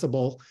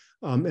accessible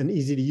and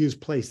easy to use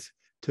place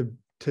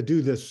to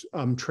do this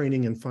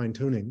training and fine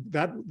tuning.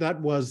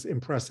 That was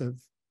impressive.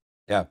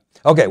 Yeah.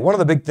 Okay. One of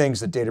the big things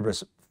that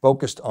Databricks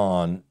focused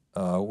on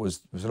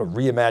was sort of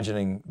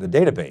reimagining the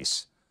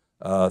database.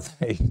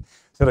 They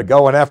sort of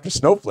going after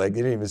Snowflake.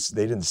 They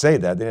didn't say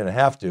that. They didn't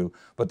have to,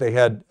 but they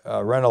had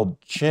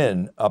Reynold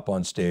Chin up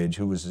on stage,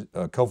 who was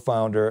a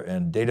co-founder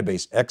and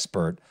database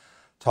expert,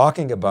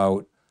 talking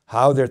about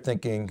how they're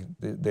thinking,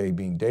 they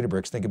being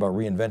Databricks, think about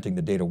reinventing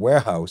the data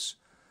warehouse.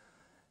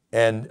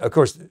 And of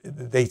course,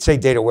 they say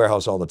data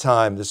warehouse all the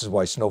time. This is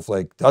why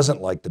Snowflake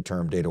doesn't like the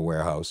term data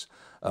warehouse.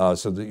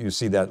 So that you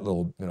see that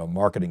little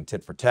marketing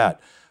tit for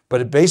tat. But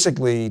it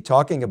basically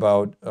talking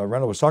about,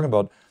 Reynold was talking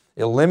about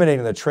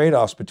eliminating the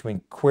trade-offs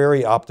between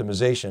query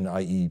optimization,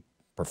 i.e.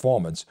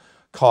 performance,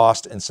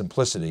 cost, and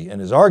simplicity.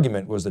 And his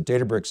argument was that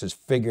Databricks has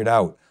figured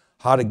out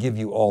how to give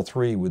you all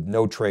three with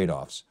no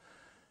trade-offs.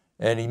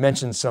 And he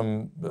mentioned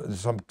some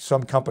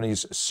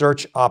companies'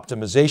 search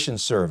optimization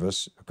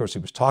service. Of course, he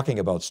was talking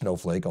about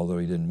Snowflake, although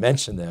he didn't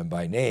mention them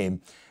by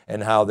name,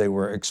 and how they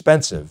were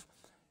expensive.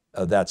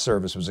 That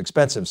service was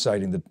expensive,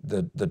 citing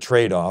the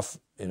trade-off,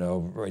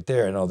 right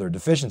there, and other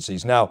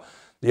deficiencies. Now,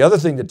 the other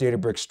thing that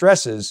Databricks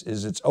stresses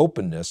is its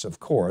openness, of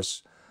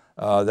course.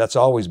 That's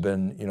always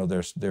been,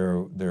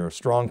 their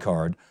strong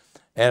card.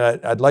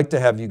 And I'd like to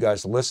have you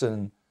guys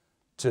listen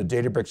to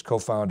Databricks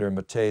co-founder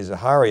Matej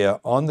Zaharia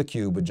on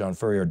theCUBE with John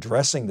Furrier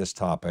addressing this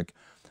topic.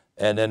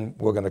 And then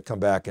we're going to come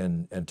back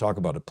and talk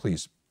about it.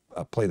 Please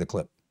play the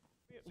clip.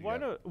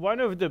 One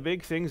of the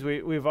big things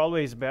we've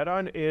always bet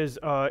on is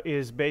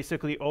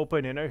basically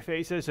open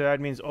interfaces. So that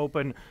means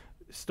open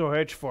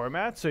storage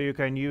format, so you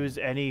can use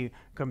any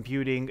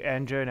computing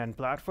engine and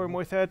platform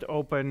with it,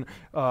 open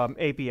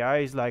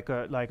APIs like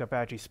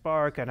Apache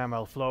Spark and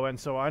MLflow and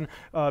so on,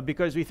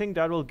 because we think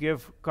that will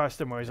give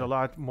customers a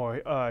lot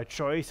more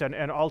choice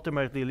and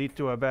ultimately lead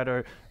to a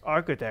better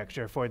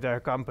architecture for their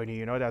company,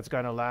 you know, that's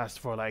going to last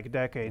for like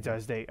decades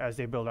as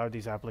they build out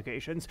these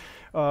applications.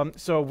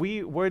 So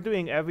we're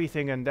doing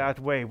everything in that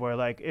way, where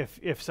like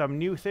if some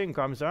new thing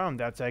comes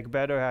around that's like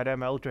better at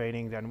ML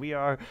training than we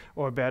are,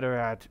 or better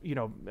at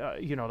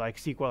like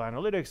SQL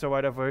analytics or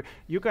whatever,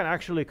 you can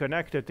actually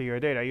connect it to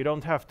your data. You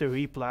don't have to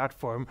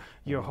re-platform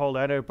your whole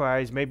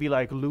enterprise, maybe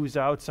like lose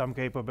out some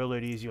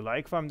capabilities you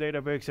like from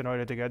Databricks in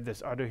order to get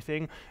this other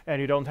thing,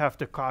 and you don't have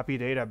to copy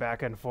data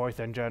back and forth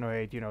and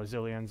generate,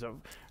 zillions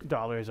of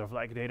dollars of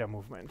like data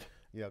movement.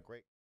 Yeah,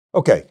 great.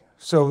 Okay,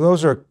 so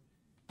those are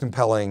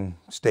compelling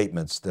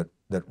statements that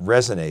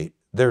resonate.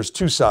 There's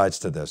two sides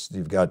to this.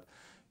 You've got,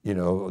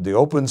 the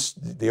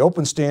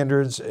open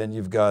standards, and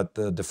you've got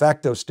the de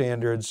facto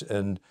standards,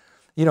 and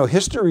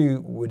history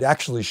would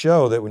actually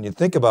show that when you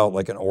think about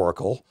like an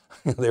Oracle,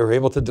 they were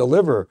able to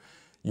deliver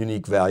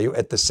unique value.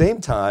 At the same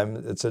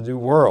time, it's a new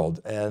world.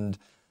 And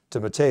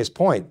to Matej's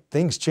point,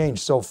 things change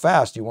so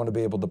fast, you want to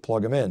be able to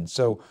plug them in.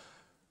 So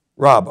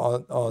Rob,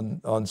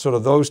 on sort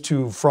of those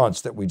two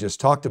fronts that we just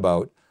talked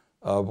about,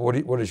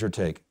 what is your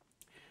take?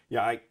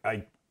 Yeah,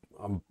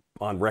 I'm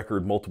on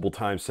record multiple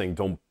times saying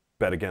don't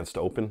bet against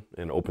open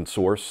and open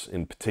source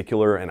in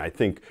particular. And I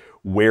think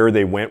where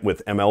they went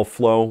with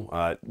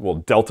MLflow, well,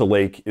 Delta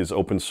Lake is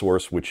open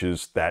source, which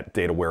is that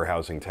data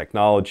warehousing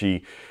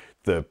technology.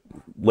 The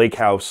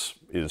Lakehouse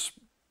is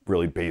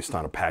really based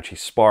on Apache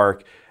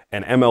Spark.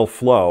 And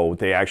MLflow,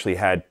 they actually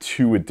had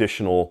two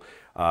additional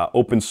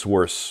open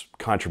source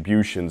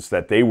contributions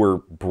that they were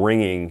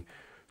bringing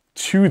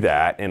to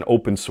that and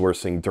open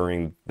sourcing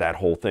during that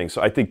whole thing.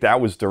 So I think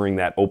that was during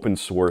that open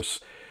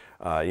source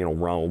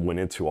Ronald went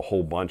into a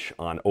whole bunch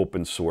on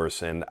open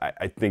source. And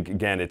I think,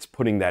 again, it's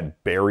putting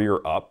that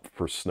barrier up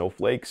for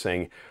Snowflake,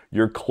 saying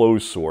you're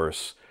closed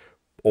source,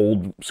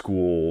 old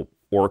school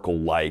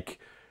Oracle-like,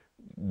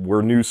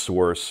 we're new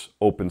source,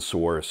 open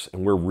source,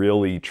 and we're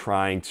really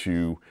trying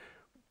to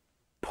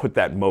put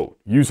that moat,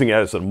 using it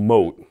as a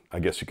moat, I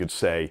guess you could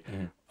say,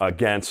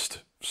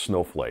 against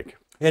Snowflake.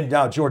 And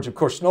now, George, of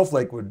course,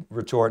 Snowflake would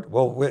retort,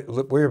 well,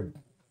 we're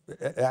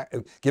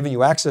giving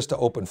you access to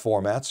open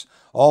formats,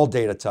 all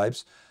data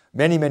types,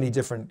 many, many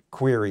different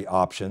query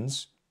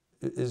options.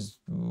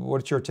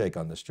 What's your take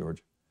on this,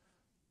 George?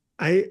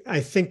 I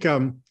think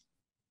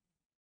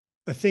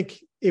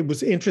it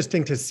was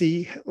interesting to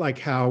see like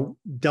how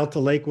Delta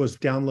Lake was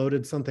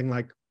downloaded something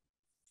like,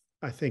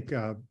 I think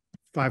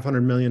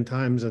 500 million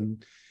times,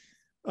 and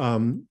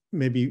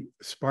maybe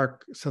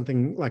Spark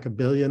something like 1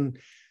 billion.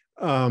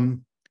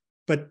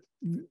 But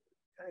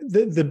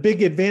the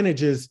big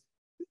advantage is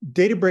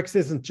Databricks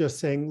isn't just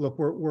saying, look,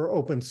 we're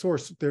open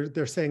source.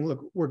 They're saying,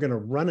 look, we're going to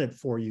run it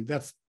for you.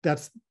 That's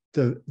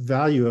the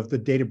value of the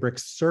Databricks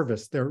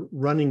service. They're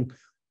running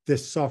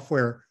this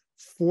software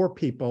for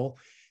people.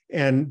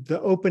 And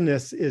the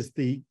openness is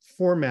the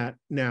format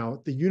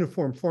now, the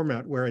uniform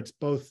format, where it's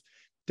both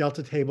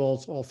Delta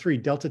tables, all three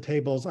Delta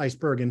tables,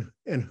 Iceberg and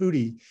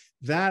Hootie.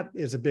 That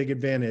is a big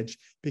advantage,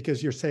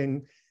 because they're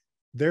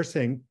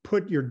saying,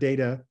 put your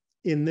data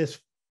in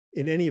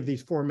any of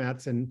these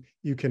formats, and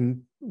you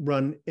can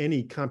run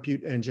any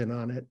compute engine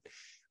on it.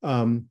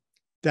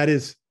 That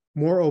is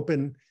more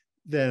open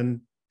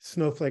than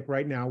Snowflake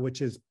right now,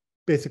 which is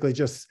basically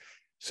just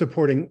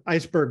supporting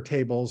Iceberg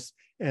tables,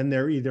 and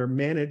they're either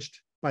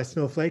managed by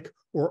Snowflake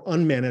or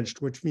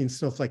unmanaged, which means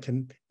Snowflake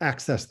can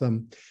access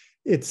them.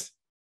 It's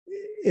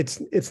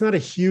not a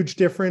huge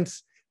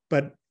difference,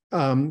 but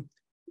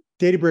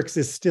Databricks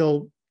is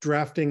still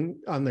drafting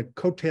on the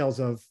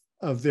coattails of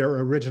their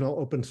original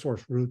open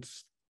source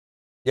roots.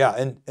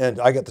 Yeah,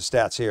 and I got the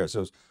stats here.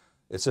 So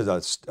it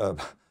says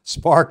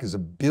Spark is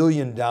 1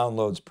 billion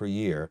downloads per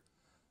year.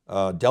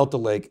 Delta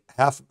Lake,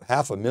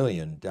 half a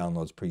million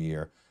downloads per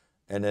year.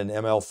 And then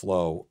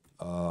MLflow,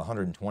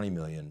 120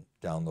 million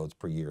downloads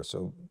per year.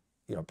 So,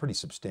 pretty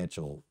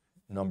substantial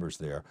numbers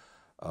there.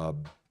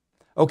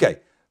 Okay,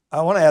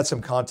 I want to add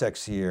some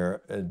context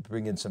here and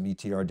bring in some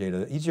ETR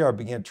data. ETR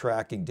began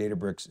tracking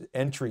Databricks'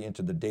 entry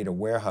into the data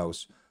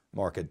warehouse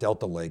market,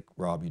 Delta Lake,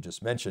 Rob, you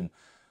just mentioned.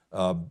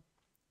 Only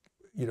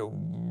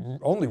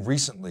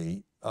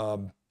recently.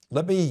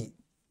 Let me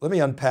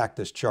unpack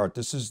this chart.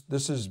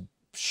 This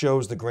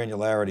shows the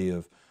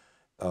granularity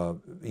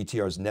of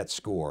ETR's net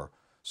score.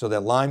 So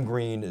that lime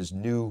green is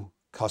new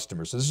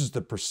customers. So this is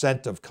the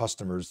percent of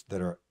customers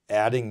that are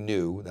adding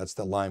new, that's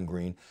the lime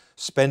green.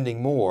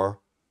 Spending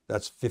more,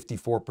 that's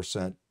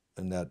 54%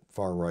 in that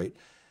far right.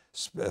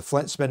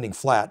 Spending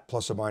flat,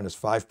 plus or minus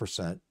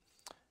 5%.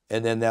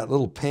 And then that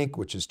little pink,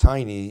 which is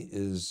tiny,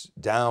 is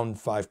down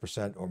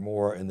 5% or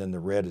more, and then the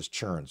red is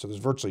churn. So there's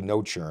virtually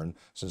no churn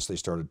since they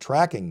started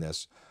tracking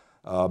this.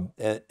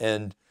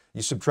 And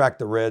you subtract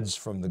the reds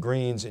from the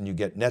greens and you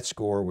get net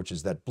score, which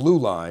is that blue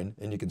line,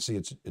 and you can see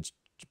it's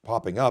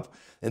popping up.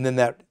 And then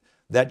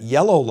that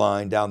yellow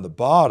line down the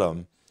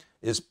bottom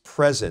is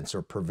presence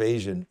or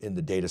pervasion in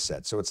the data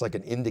set. So it's like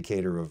an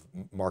indicator of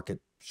market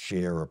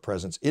share or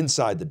presence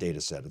inside the data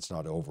set. It's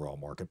not overall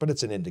market, but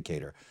it's an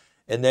indicator.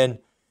 And then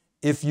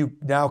if you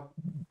now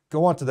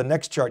go on to the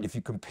next chart, if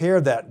you compare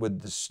that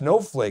with the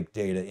Snowflake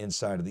data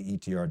inside of the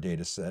ETR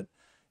data set,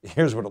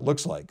 here's what it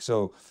looks like.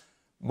 So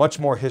much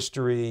more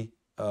history,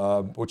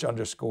 which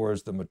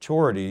underscores the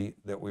maturity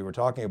that we were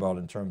talking about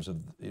in terms of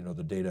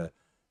the data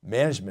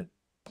management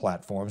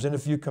platforms. And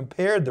if you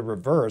compared the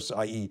reverse,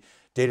 i.e.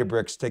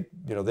 Databricks take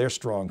their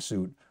strong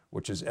suit,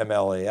 which is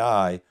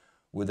MLAI,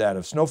 with that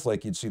of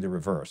Snowflake, you'd see the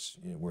reverse,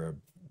 where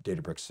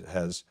Databricks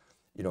has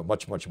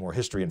much more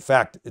history. In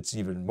fact, it's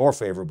even more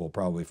favorable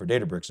probably for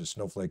Databricks, as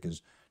Snowflake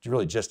is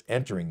really just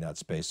entering that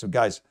space. So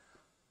guys,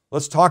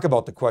 let's talk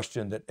about the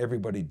question that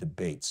everybody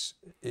debates.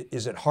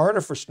 Is it harder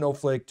for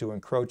Snowflake to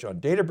encroach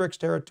on Databricks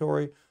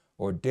territory,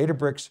 or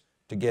Databricks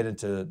to get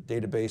into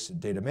database and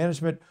data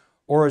management?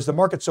 Or is the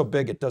market so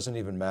big it doesn't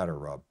even matter,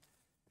 Rob?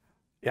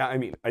 Yeah, I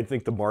mean, I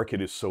think the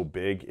market is so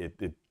big,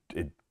 it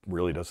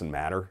really doesn't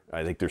matter.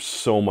 I think there's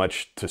so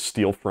much to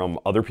steal from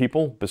other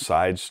people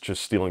besides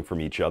just stealing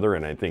from each other.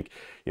 And I think,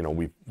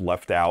 we've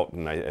left out,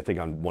 and I think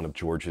on one of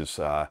George's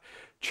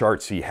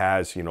charts, he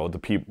has, the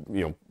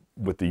people,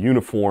 with the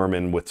uniform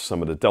and with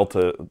some of the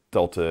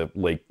Delta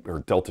Lake or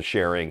Delta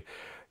sharing,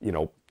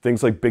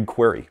 things like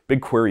BigQuery.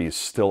 BigQuery is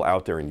still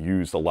out there and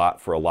used a lot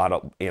for a lot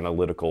of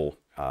analytical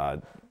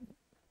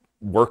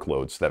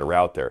workloads that are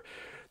out there.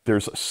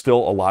 There's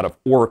still a lot of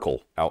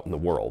Oracle out in the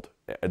world.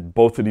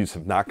 Both of these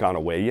have not gone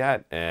away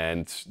yet,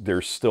 and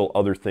there's still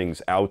other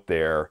things out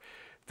there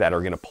that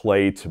are going to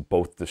play to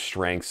both the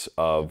strengths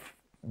of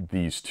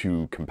these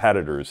two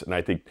competitors, and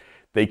I think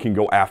they can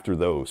go after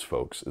those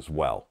folks as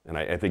well. And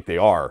I think they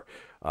are,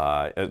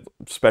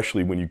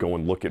 especially when you go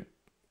and look at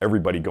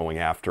everybody going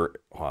after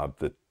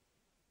the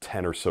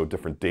 10 or so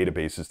different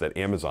databases that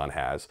Amazon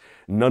has.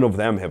 None of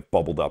them have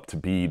bubbled up to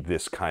be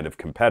this kind of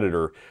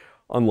competitor.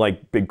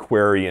 Unlike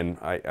BigQuery, and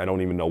I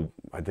don't even know,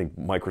 I think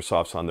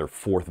Microsoft's on their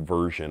 4th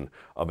version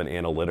of an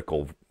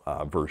analytical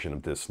version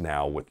of this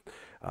now with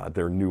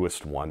their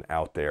newest one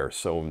out there.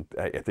 So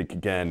I think,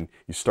 again,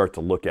 you start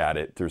to look at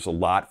it, there's a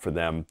lot for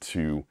them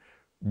to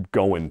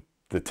go, and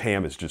the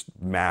TAM is just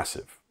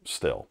massive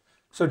still.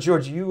 So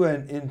George, you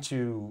went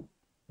into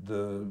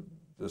the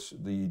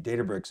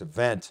Databricks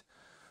event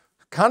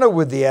kind of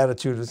with the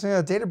attitude of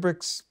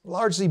Databricks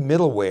largely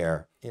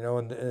middleware,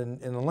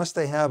 and unless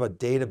they have a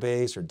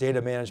database or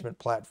data management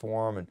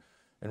platform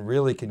and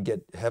really can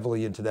get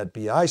heavily into that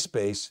BI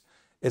space,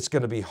 it's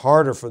going to be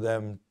harder for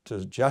them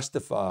to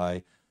justify,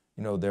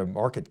 their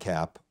market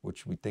cap,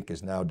 which we think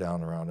is now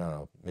down around, I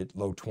don't know,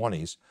 low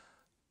 20s.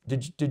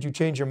 Did you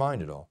change your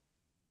mind at all?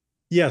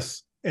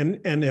 Yes, and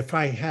if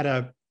I had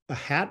a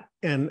hat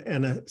and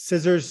a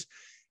scissors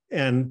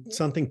and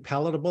something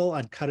palatable,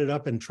 I'd cut it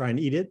up and try and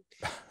eat it.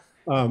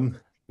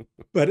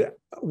 But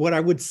what I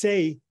would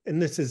say, and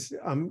this is,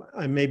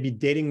 I may be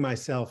dating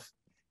myself,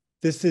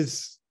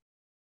 Databricks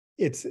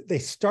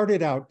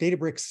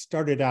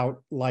started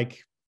out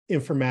like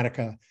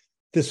Informatica.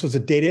 This was a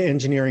data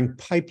engineering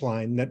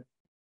pipeline that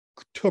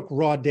took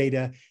raw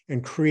data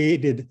and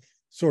created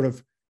sort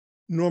of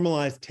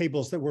normalized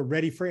tables that were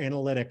ready for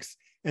analytics.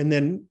 And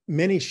then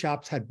many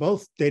shops had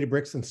both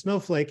Databricks and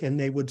Snowflake, and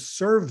they would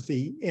serve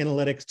the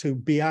analytics to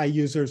BI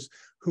users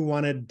who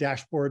wanted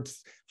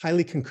dashboards,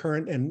 highly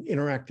concurrent and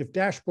interactive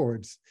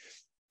dashboards.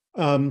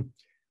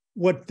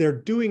 What they're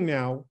doing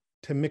now,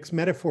 to mix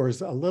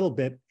metaphors a little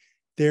bit,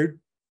 they're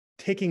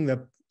taking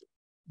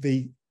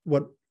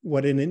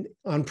what in an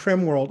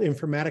on-prem world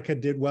Informatica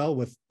did well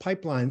with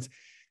pipelines,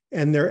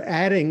 and they're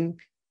adding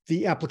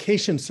the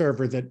application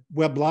server that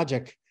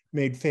WebLogic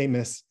made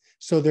famous.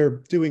 So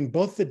they're doing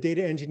both the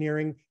data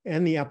engineering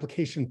and the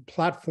application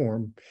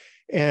platform,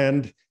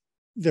 and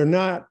they're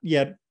not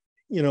yet,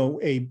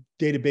 a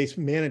database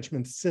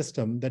management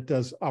system that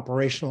does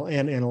operational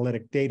and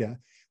analytic data.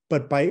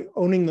 But by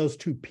owning those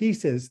two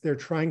pieces, they're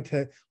trying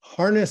to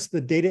harness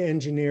the data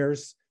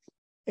engineers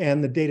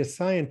and the data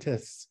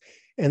scientists,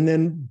 and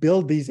then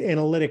build these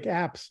analytic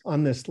apps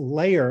on this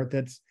layer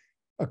that's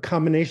a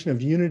combination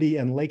of Unity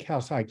and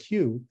Lakehouse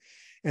IQ.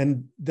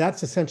 And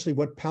that's essentially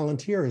what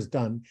Palantir has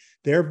done.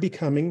 They're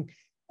becoming,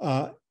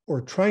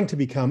 or trying to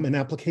become, an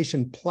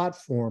application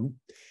platform.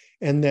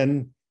 And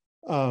then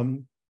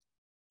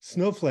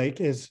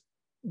Snowflake is,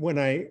 when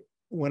I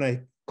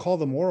call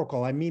them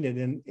Oracle, I mean it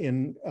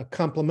in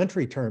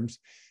complementary terms.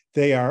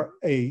 They are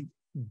a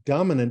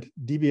dominant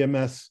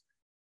DBMS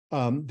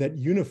that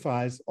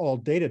unifies all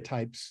data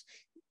types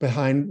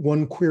behind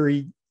one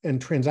query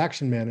and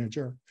transaction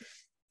manager.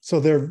 So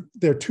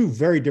they're two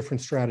very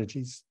different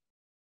strategies.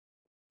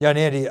 Yeah, and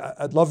Andy,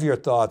 I'd love your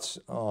thoughts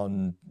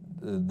on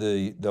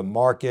the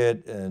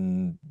market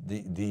and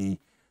the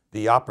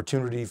the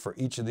opportunity for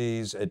each of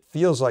these? It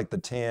feels like the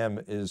TAM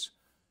is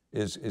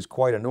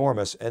quite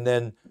enormous. And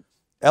then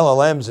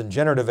LLMs and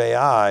generative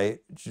AI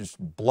just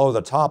blow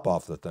the top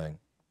off the thing.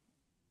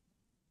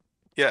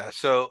 Yeah,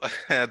 so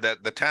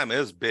the TAM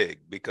is big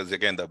because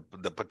again,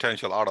 the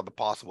potential out of the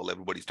possible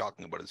everybody's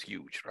talking about is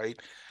huge, right?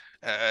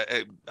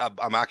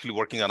 I'm actually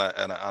working on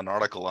an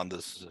article on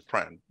this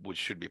trend, which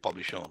should be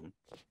published soon.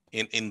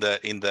 In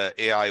the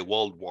AI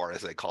world war,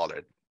 as they call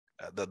it,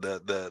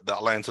 the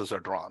alliances are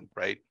drawn,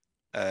 right?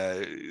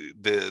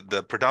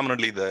 The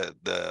predominantly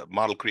the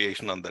model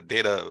creation and the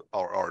data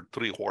are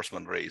three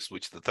horsemen race,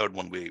 which the third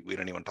one we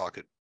didn't even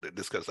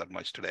discuss that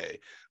much today,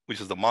 which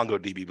is the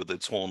MongoDB with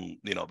its own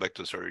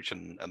vector search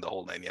and the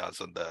whole 9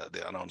 yards and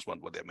the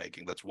announcement what they're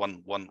making. That's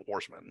one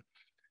horseman,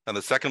 and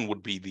the second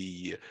would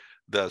be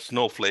the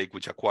Snowflake,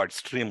 which acquired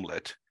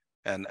Streamlit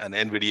and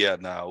NVIDIA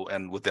now,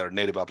 and with their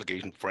native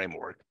application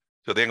framework.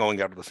 So they're going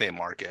after the same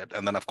market.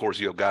 And then of course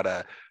you've got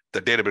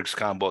the Databricks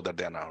combo that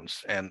they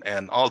announced,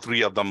 and all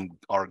three of them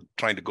are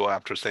trying to go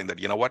after saying that,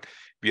 you know what,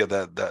 we are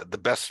the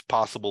best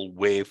possible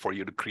way for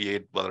you to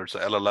create, whether it's a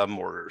LLM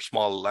or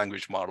small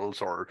language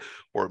models or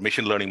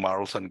machine learning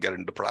models, and get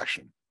into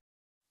production.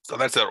 So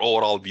that's their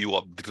overall view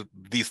of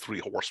these three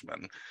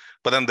horsemen.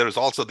 But then there's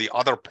also the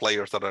other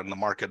players that are in the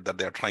market that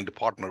they're trying to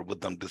partner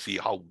with them to see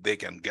how they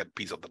can get a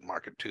piece of the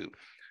market too.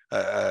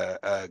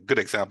 A good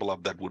example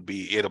of that would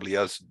be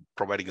AWS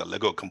providing a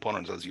Lego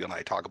components, as you and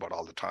I talk about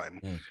all the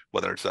time,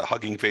 whether it's a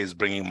Hugging Face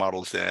bringing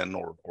models in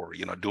or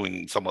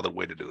doing some other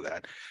way to do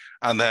that.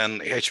 And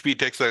then HP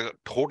takes a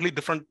totally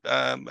different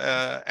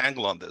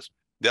angle on this.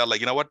 They're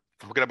like, you know what,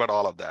 forget about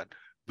all of that.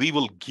 We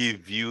will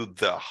give you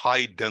the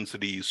high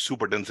density,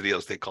 super density,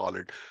 as they call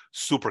it,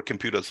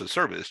 supercomputer as a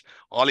service.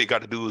 All you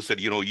got to do is that,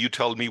 you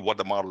tell me what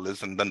the model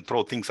is and then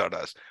throw things at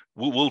us.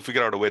 We'll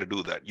figure out a way to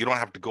do that. You don't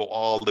have to go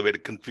all the way to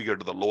configure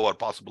to the lower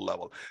possible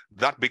level.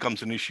 That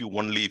becomes an issue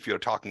only if you're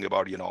talking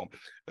about,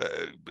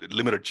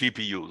 limited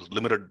GPUs,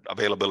 limited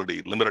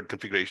availability, limited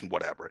configuration,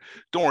 whatever.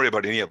 Don't worry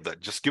about any of that.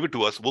 Just give it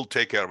to us. We'll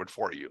take care of it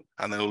for you.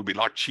 And then it'll be a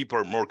lot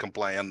cheaper, more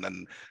compliant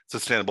and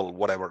sustainable,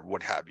 whatever,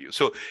 what have you.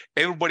 So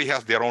everybody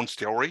has their own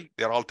story.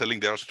 They're all telling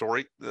their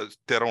story,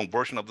 their own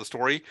version of the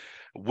story.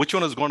 Which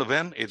one is going to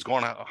win? It's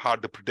going to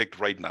hard to predict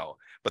right now.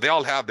 But they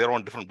all have their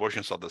own different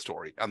versions of the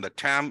story. And the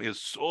TAM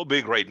is so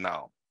big right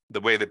now,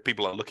 the way that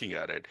people are looking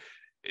at it.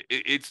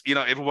 It's,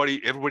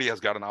 everybody has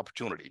got an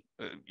opportunity.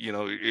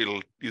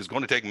 It's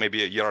going to take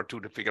maybe a year or two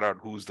to figure out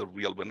who's the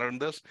real winner in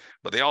this,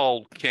 but they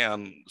all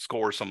can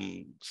score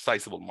some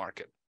sizable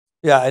market.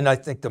 Yeah, and I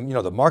think the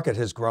market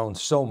has grown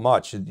so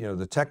much.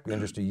 The tech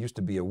industry used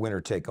to be a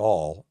winner take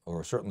all,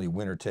 or certainly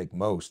winner take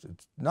most.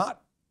 It's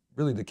not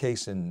really the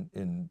case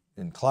in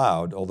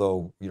cloud,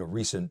 although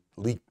recent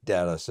leaked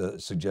data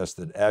suggests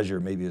that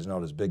Azure maybe is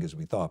not as big as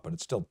we thought, but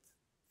it's still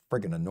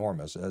freaking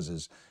enormous, as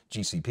is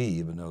GCP,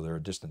 even though they're a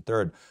distant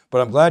third.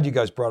 But I'm glad you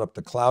guys brought up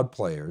the cloud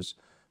players,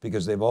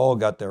 because they've all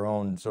got their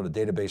own sort of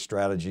database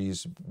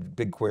strategies.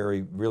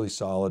 BigQuery, really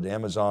solid.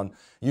 Amazon,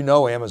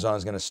 Amazon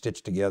is going to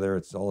stitch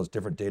together all its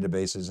different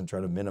databases and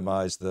try to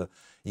minimize the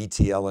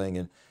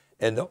ETLing.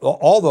 And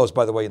all those,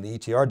 by the way, in the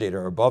ETR data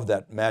are above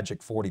that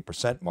magic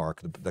 40%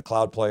 mark. The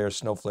cloud players,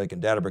 Snowflake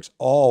and Databricks,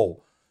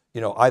 all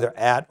either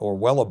at or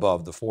well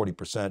above the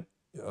 40%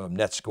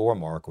 net score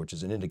mark, which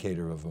is an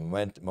indicator of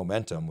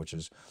momentum, which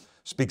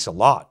speaks a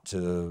lot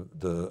to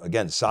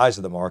the size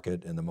of the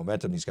market and the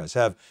momentum these guys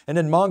have. And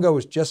then Mongo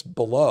is just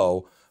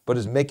below, but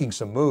is making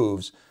some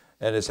moves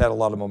and has had a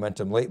lot of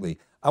momentum lately.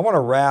 I want to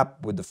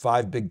wrap with the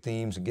 5 big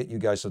themes and get you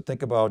guys to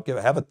think about,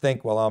 have a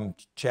think while I'm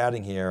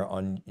chatting here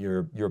on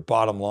your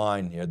bottom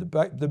line here.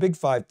 The big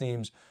 5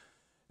 themes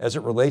as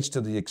it relates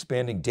to the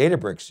expanding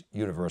Databricks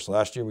universe.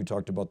 Last year we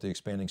talked about the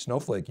expanding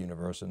Snowflake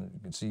universe, and you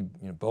can see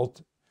both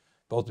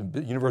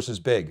universes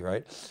big,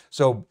 right?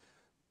 So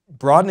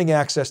broadening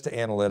access to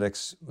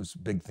analytics was a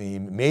big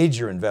theme.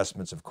 Major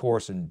investments, of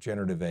course, in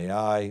generative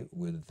AI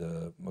with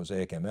the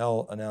Mosaic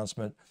ML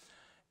announcement.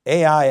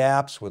 AI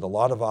apps with a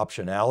lot of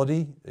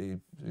optionality. They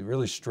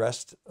really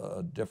stressed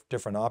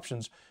different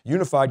options.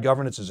 Unified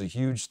governance is a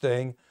huge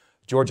thing.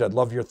 George, I'd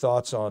love your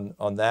thoughts on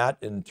that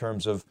in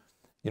terms of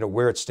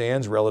where it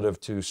stands relative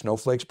to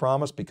Snowflake's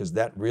promise, because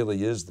that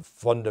really is the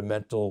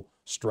fundamental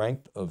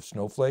strength of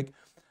Snowflake.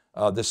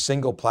 This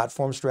single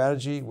platform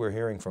strategy we're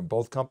hearing from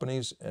both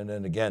companies, and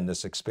then again,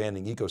 this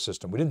expanding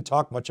ecosystem. We didn't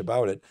talk much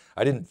about it.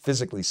 I didn't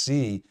physically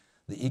see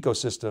the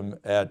ecosystem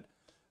at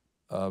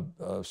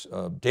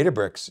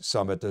Databricks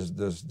Summit. The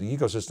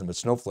ecosystem at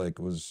Snowflake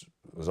was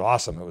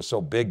awesome. It was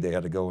so big they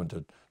had to go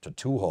into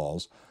 2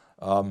 halls.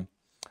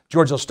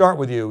 George, I'll start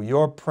with you.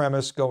 Your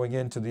premise going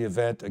into the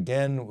event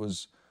again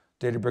was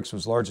Databricks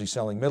was largely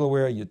selling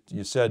middleware.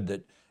 You said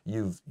that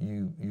you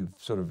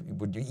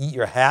would you eat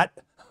your hat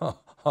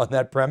on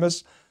that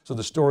premise? So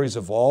the story's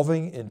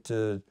evolving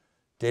into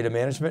data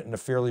management in a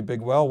fairly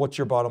big way. What's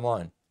your bottom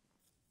line?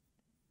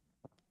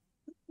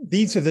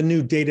 These are the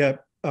new data.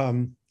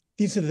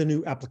 These are the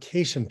new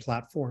application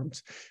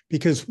platforms,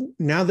 because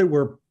now that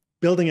we're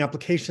building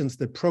applications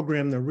that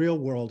program the real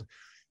world,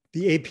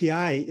 the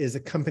API is a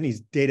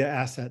company's data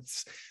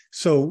assets.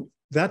 So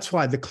that's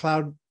why the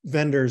cloud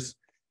vendors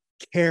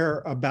care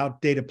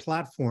about data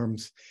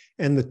platforms.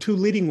 And the two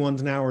leading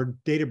ones now are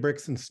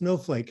Databricks and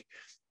Snowflake.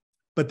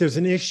 But there's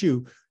an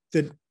issue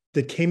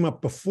that came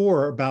up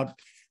before about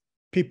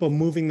people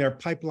moving their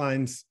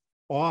pipelines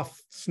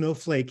off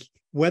Snowflake,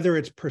 whether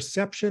it's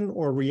perception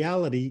or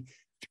reality.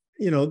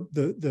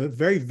 The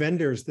very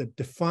vendors that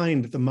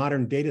defined the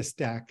modern data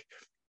stack,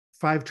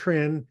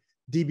 Fivetran,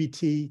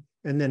 dbt,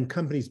 and then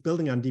companies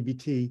building on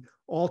dbt,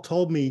 all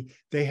told me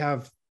they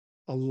have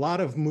a lot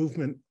of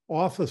movement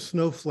off of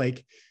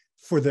Snowflake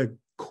for the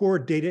core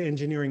data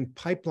engineering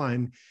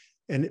pipeline.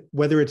 And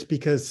whether it's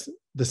because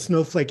the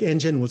Snowflake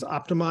engine was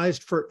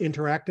optimized for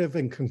interactive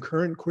and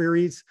concurrent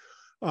queries,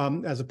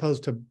 as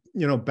opposed to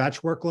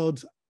batch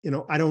workloads,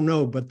 I don't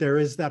know, but there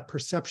is that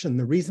perception.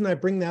 The reason I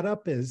bring that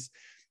up is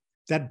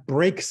that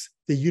breaks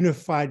the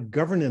unified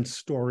governance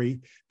story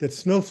that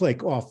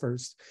Snowflake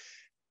offers.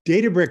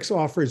 Databricks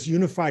offers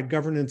unified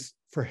governance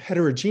for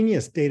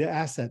heterogeneous data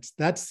assets.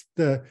 That's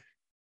the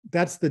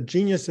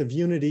genius of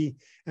Unity,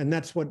 and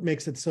that's what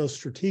makes it so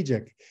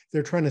strategic.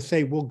 They're trying to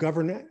say we'll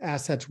govern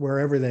assets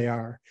wherever they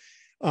are.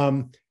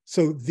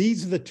 So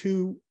these are the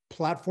two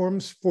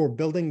platforms for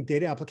building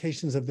data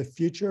applications of the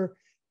future.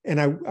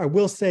 And I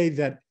will say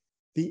that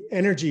the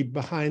energy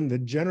behind the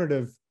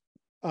generative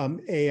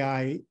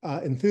AI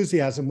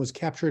enthusiasm was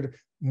captured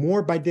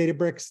more by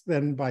Databricks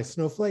than by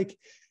Snowflake,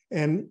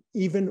 and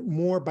even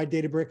more by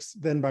Databricks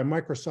than by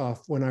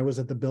Microsoft when I was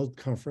at the Build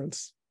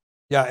conference.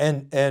 Yeah,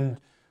 and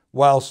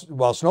while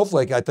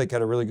Snowflake, I think,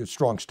 had a really good,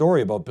 strong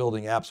story about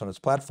building apps on its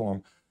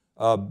platform,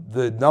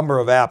 the number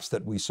of apps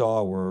that we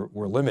saw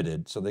were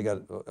limited, so they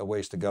got a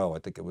ways to go. I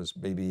think it was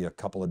maybe a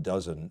couple of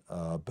dozen,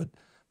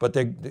 but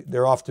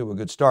they're off to a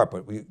good start,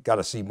 but we got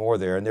to see more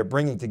there. And they're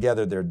bringing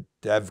together their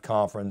dev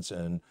conference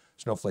and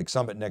Snowflake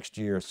Summit next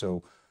year,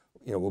 so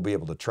we'll be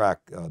able to track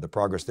the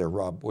progress there.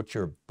 Rob, what's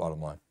your bottom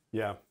line?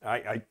 Yeah,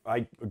 I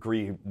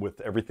agree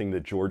with everything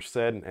that George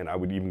said, and I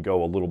would even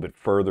go a little bit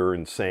further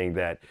in saying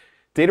that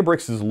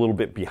Databricks is a little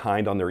bit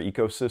behind on their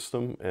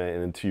ecosystem,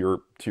 and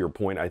to your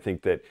point, I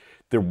think that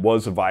there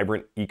was a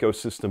vibrant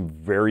ecosystem,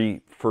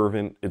 very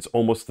fervent. It's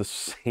almost the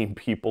same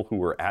people who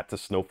were at the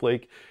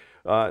Snowflake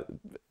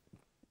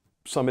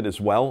Summit as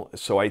well.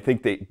 So I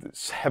think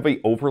there's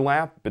heavy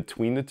overlap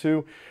between the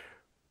two.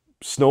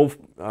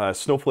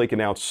 Snowflake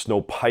announced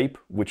Snowpipe,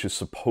 which is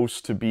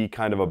supposed to be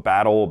kind of a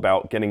battle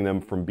about getting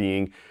them from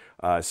being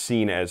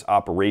seen as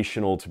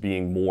operational to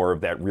being more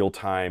of that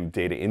real-time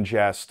data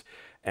ingest.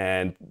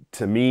 And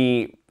to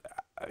me,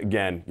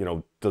 again,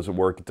 does it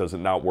work? Does it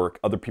not work?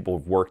 Other people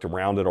have worked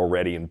around it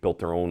already and built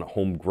their own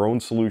homegrown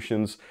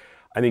solutions.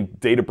 I think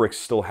Databricks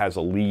still has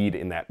a lead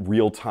in that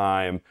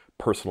real-time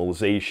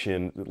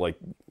personalization, like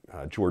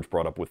George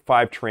brought up with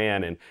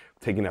Fivetran, and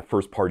taking that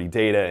first-party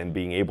data and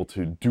being able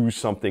to do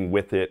something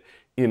with it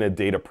in a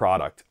data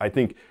product. I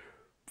think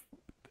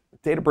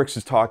Databricks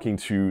is talking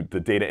to the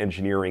data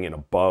engineering and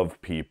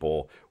above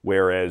people,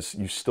 whereas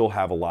you still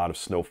have a lot of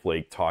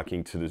Snowflake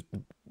talking to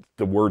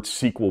the word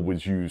SQL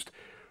was used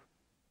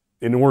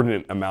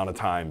inordinate amount of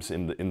times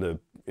in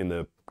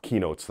the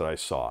keynotes that I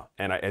saw.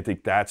 And I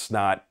think that's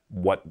not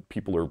what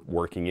people are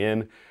working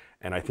in.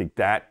 And I think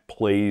that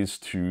plays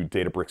to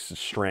Databricks'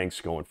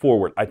 strengths going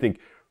forward. I think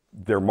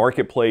their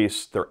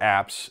marketplace, their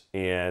apps,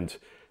 and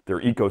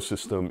their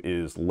ecosystem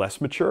is less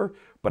mature,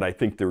 but I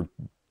think they're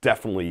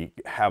definitely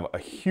have a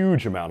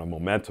huge amount of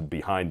momentum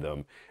behind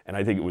them. And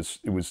I think it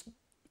was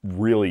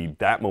really,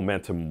 that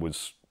momentum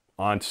was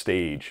on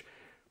stage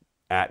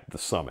at the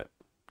summit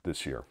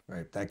this year.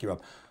 Right, thank you,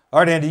 Rob. All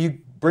right, Andy, you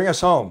bring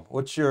us home.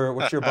 What's your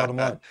bottom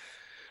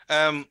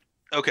line?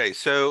 Okay,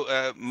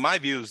 so my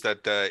view is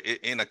that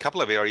in a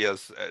couple of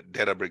areas,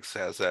 Databricks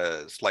has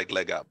a slight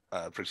leg up.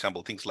 For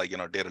example, things like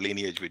data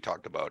lineage we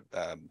talked about,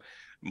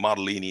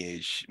 model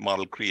lineage,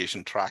 model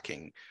creation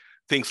tracking,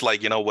 things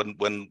like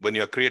when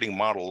you're creating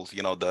models,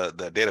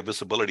 the data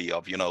visibility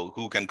of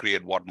who can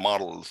create what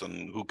models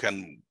and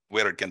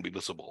where it can be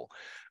visible.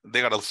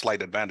 They got a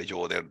slight advantage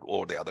over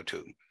the other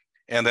two.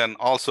 And then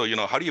also,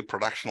 how do you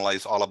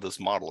productionalize all of these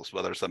models,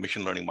 whether it's the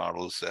machine learning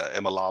models,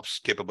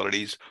 MLOps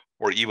capabilities,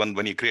 or even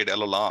when you create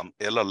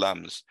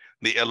LLMs,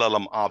 the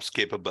LLM ops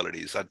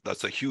capabilities.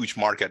 That's a huge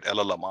market,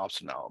 LLM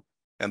ops now.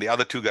 And the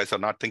other two guys are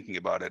not thinking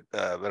about it,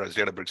 whereas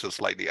Databricks is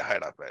slightly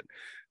ahead of it.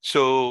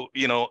 So,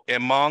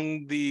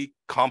 among the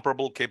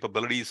comparable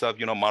capabilities of,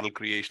 model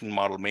creation,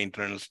 model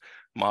maintenance,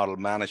 model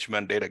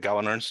management, data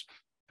governance,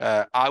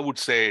 I would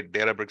say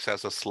Databricks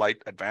has a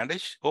slight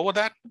advantage over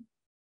that.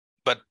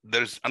 But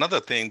there's another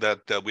thing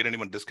that we didn't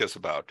even discuss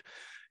about.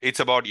 It's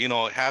about,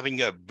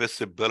 having a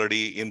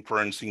visibility,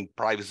 inferencing,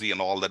 privacy, and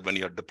all that when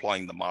you're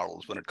deploying the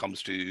models. When it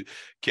comes to,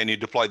 can you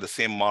deploy the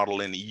same model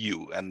in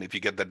EU? And if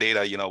you get the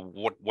data,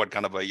 what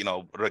kind of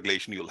a,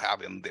 regulation you'll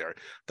have in there.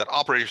 That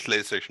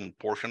operationalization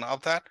portion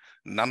of that,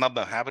 none of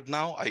them have it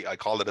now. I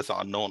call it as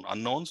unknown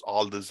unknowns.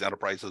 All these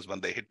enterprises,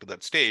 when they hit to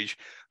that stage,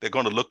 they're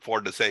going to look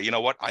forward to say, you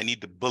know what, I need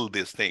to build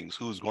these things.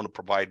 Who's going to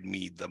provide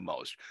me the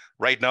most?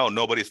 Right now,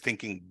 nobody's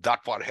thinking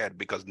that far ahead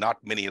because not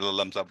many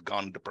LLMs have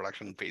gone into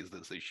production and faced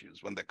these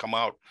issues. When they come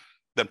out,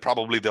 then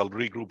probably they'll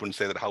regroup and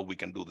say that how we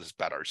can do this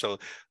better. So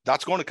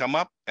that's going to come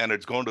up, and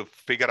it's going to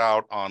figure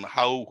out on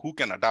who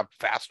can adapt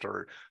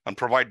faster and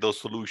provide those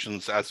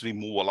solutions as we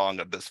move along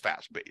at this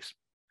fast pace.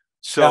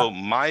 So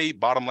my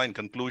bottom line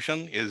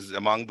conclusion is,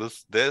 among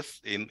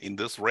in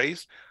this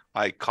race,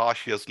 I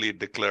cautiously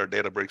declare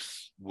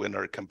Databricks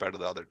winner compared to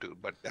the other two,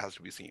 but it has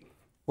to be seen.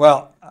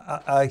 Well,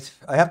 I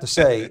have to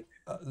say,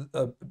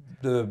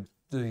 the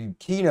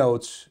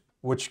keynotes,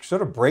 which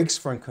sort of breaks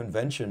from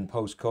convention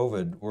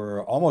post-COVID,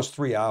 were almost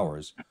 3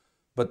 hours,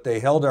 but they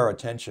held our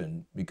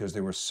attention because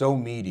they were so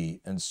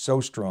meaty and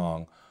so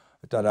strong.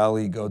 I thought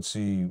Ali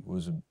Godsi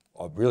was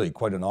really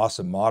quite an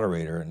awesome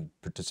moderator and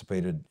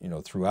participated,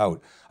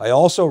 throughout. I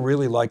also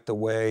really liked the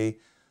way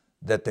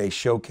that they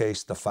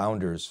showcased the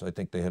founders. I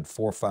think they had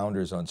 4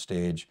 founders on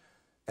stage.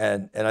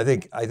 And I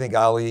think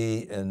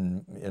Ali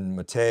and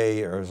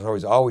Matei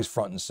are always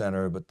front and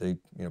center, but they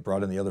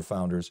brought in the other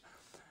founders,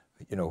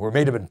 who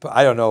may have been,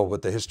 I don't know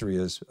what the history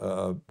is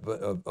of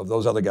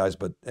those other guys,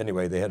 but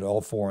anyway, they had all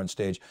 4 on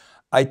stage.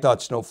 I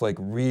thought Snowflake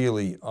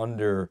really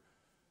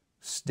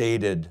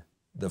understated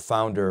the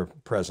founder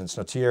presence.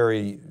 Now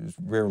Thierry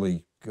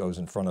rarely goes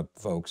in front of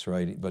folks,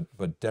 right? But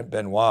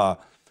Benoit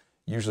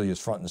usually is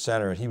front and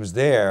center, and he was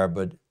there,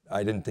 but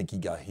I didn't think he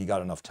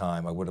got enough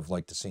time. I would have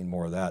liked to seen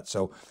more of that.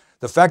 So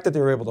the fact that they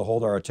were able to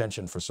hold our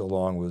attention for so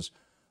long was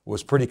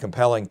pretty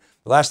compelling.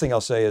 The last thing I'll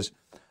say is,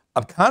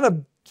 I'm kind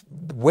of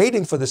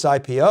waiting for this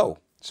IPO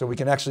so we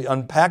can actually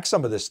unpack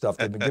some of this stuff.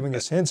 They've been giving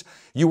us hints.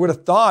 You would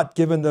have thought,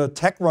 given the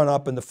tech run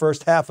up in the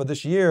first half of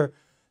this year,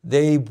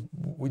 they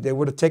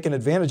would have taken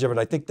advantage of it.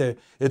 I think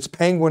it's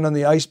penguin on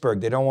the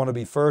iceberg. They don't want to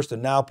be first,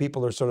 and now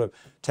people are sort of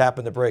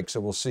tapping the brakes. So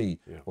we'll see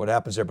what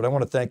happens there. But I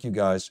want to thank you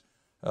guys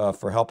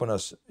for helping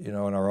us, and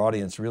our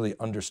audience really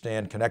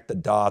understand, connect the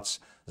dots.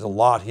 There's a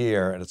lot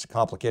here, and it's a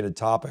complicated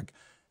topic.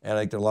 And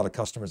I think there are a lot of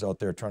customers out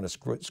there trying to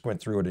squint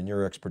through it, and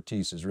your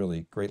expertise is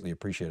really greatly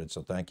appreciated.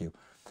 So thank you.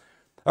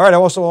 All right, I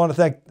also want to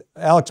thank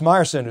Alex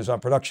Meyerson, who's on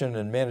production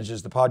and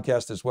manages the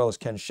podcast, as well as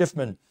Ken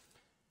Schiffman.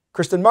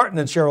 Kristen Martin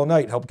and Cheryl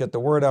Knight help get the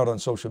word out on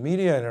social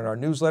media and in our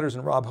newsletters,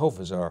 and Rob Hof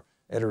is our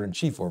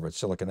editor-in-chief over at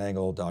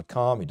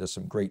SiliconANGLE.com. He does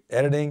some great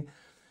editing.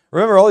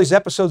 Remember, all these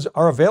episodes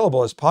are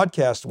available as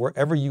podcasts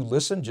wherever you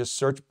listen. Just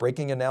search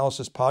Breaking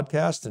Analysis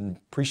Podcast, and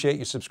appreciate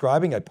you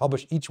subscribing. I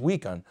publish each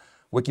week on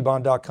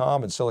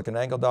Wikibon.com and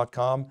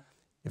SiliconANGLE.com.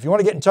 If you want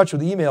to get in touch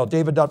with email,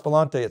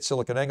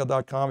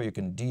 david.vellante@SiliconANGLE.com, or you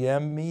can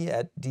DM me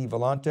at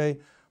dvellante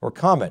or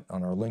comment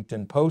on our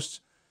LinkedIn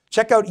posts.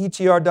 Check out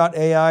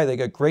etr.ai. They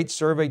got great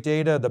survey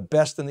data, the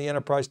best in the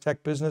enterprise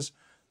tech business.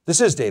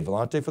 This is Dave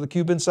Vellante for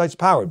theCUBE Insights,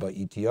 powered by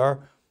ETR.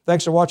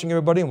 Thanks for watching,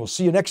 everybody, and we'll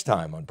see you next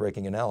time on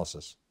Breaking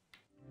Analysis.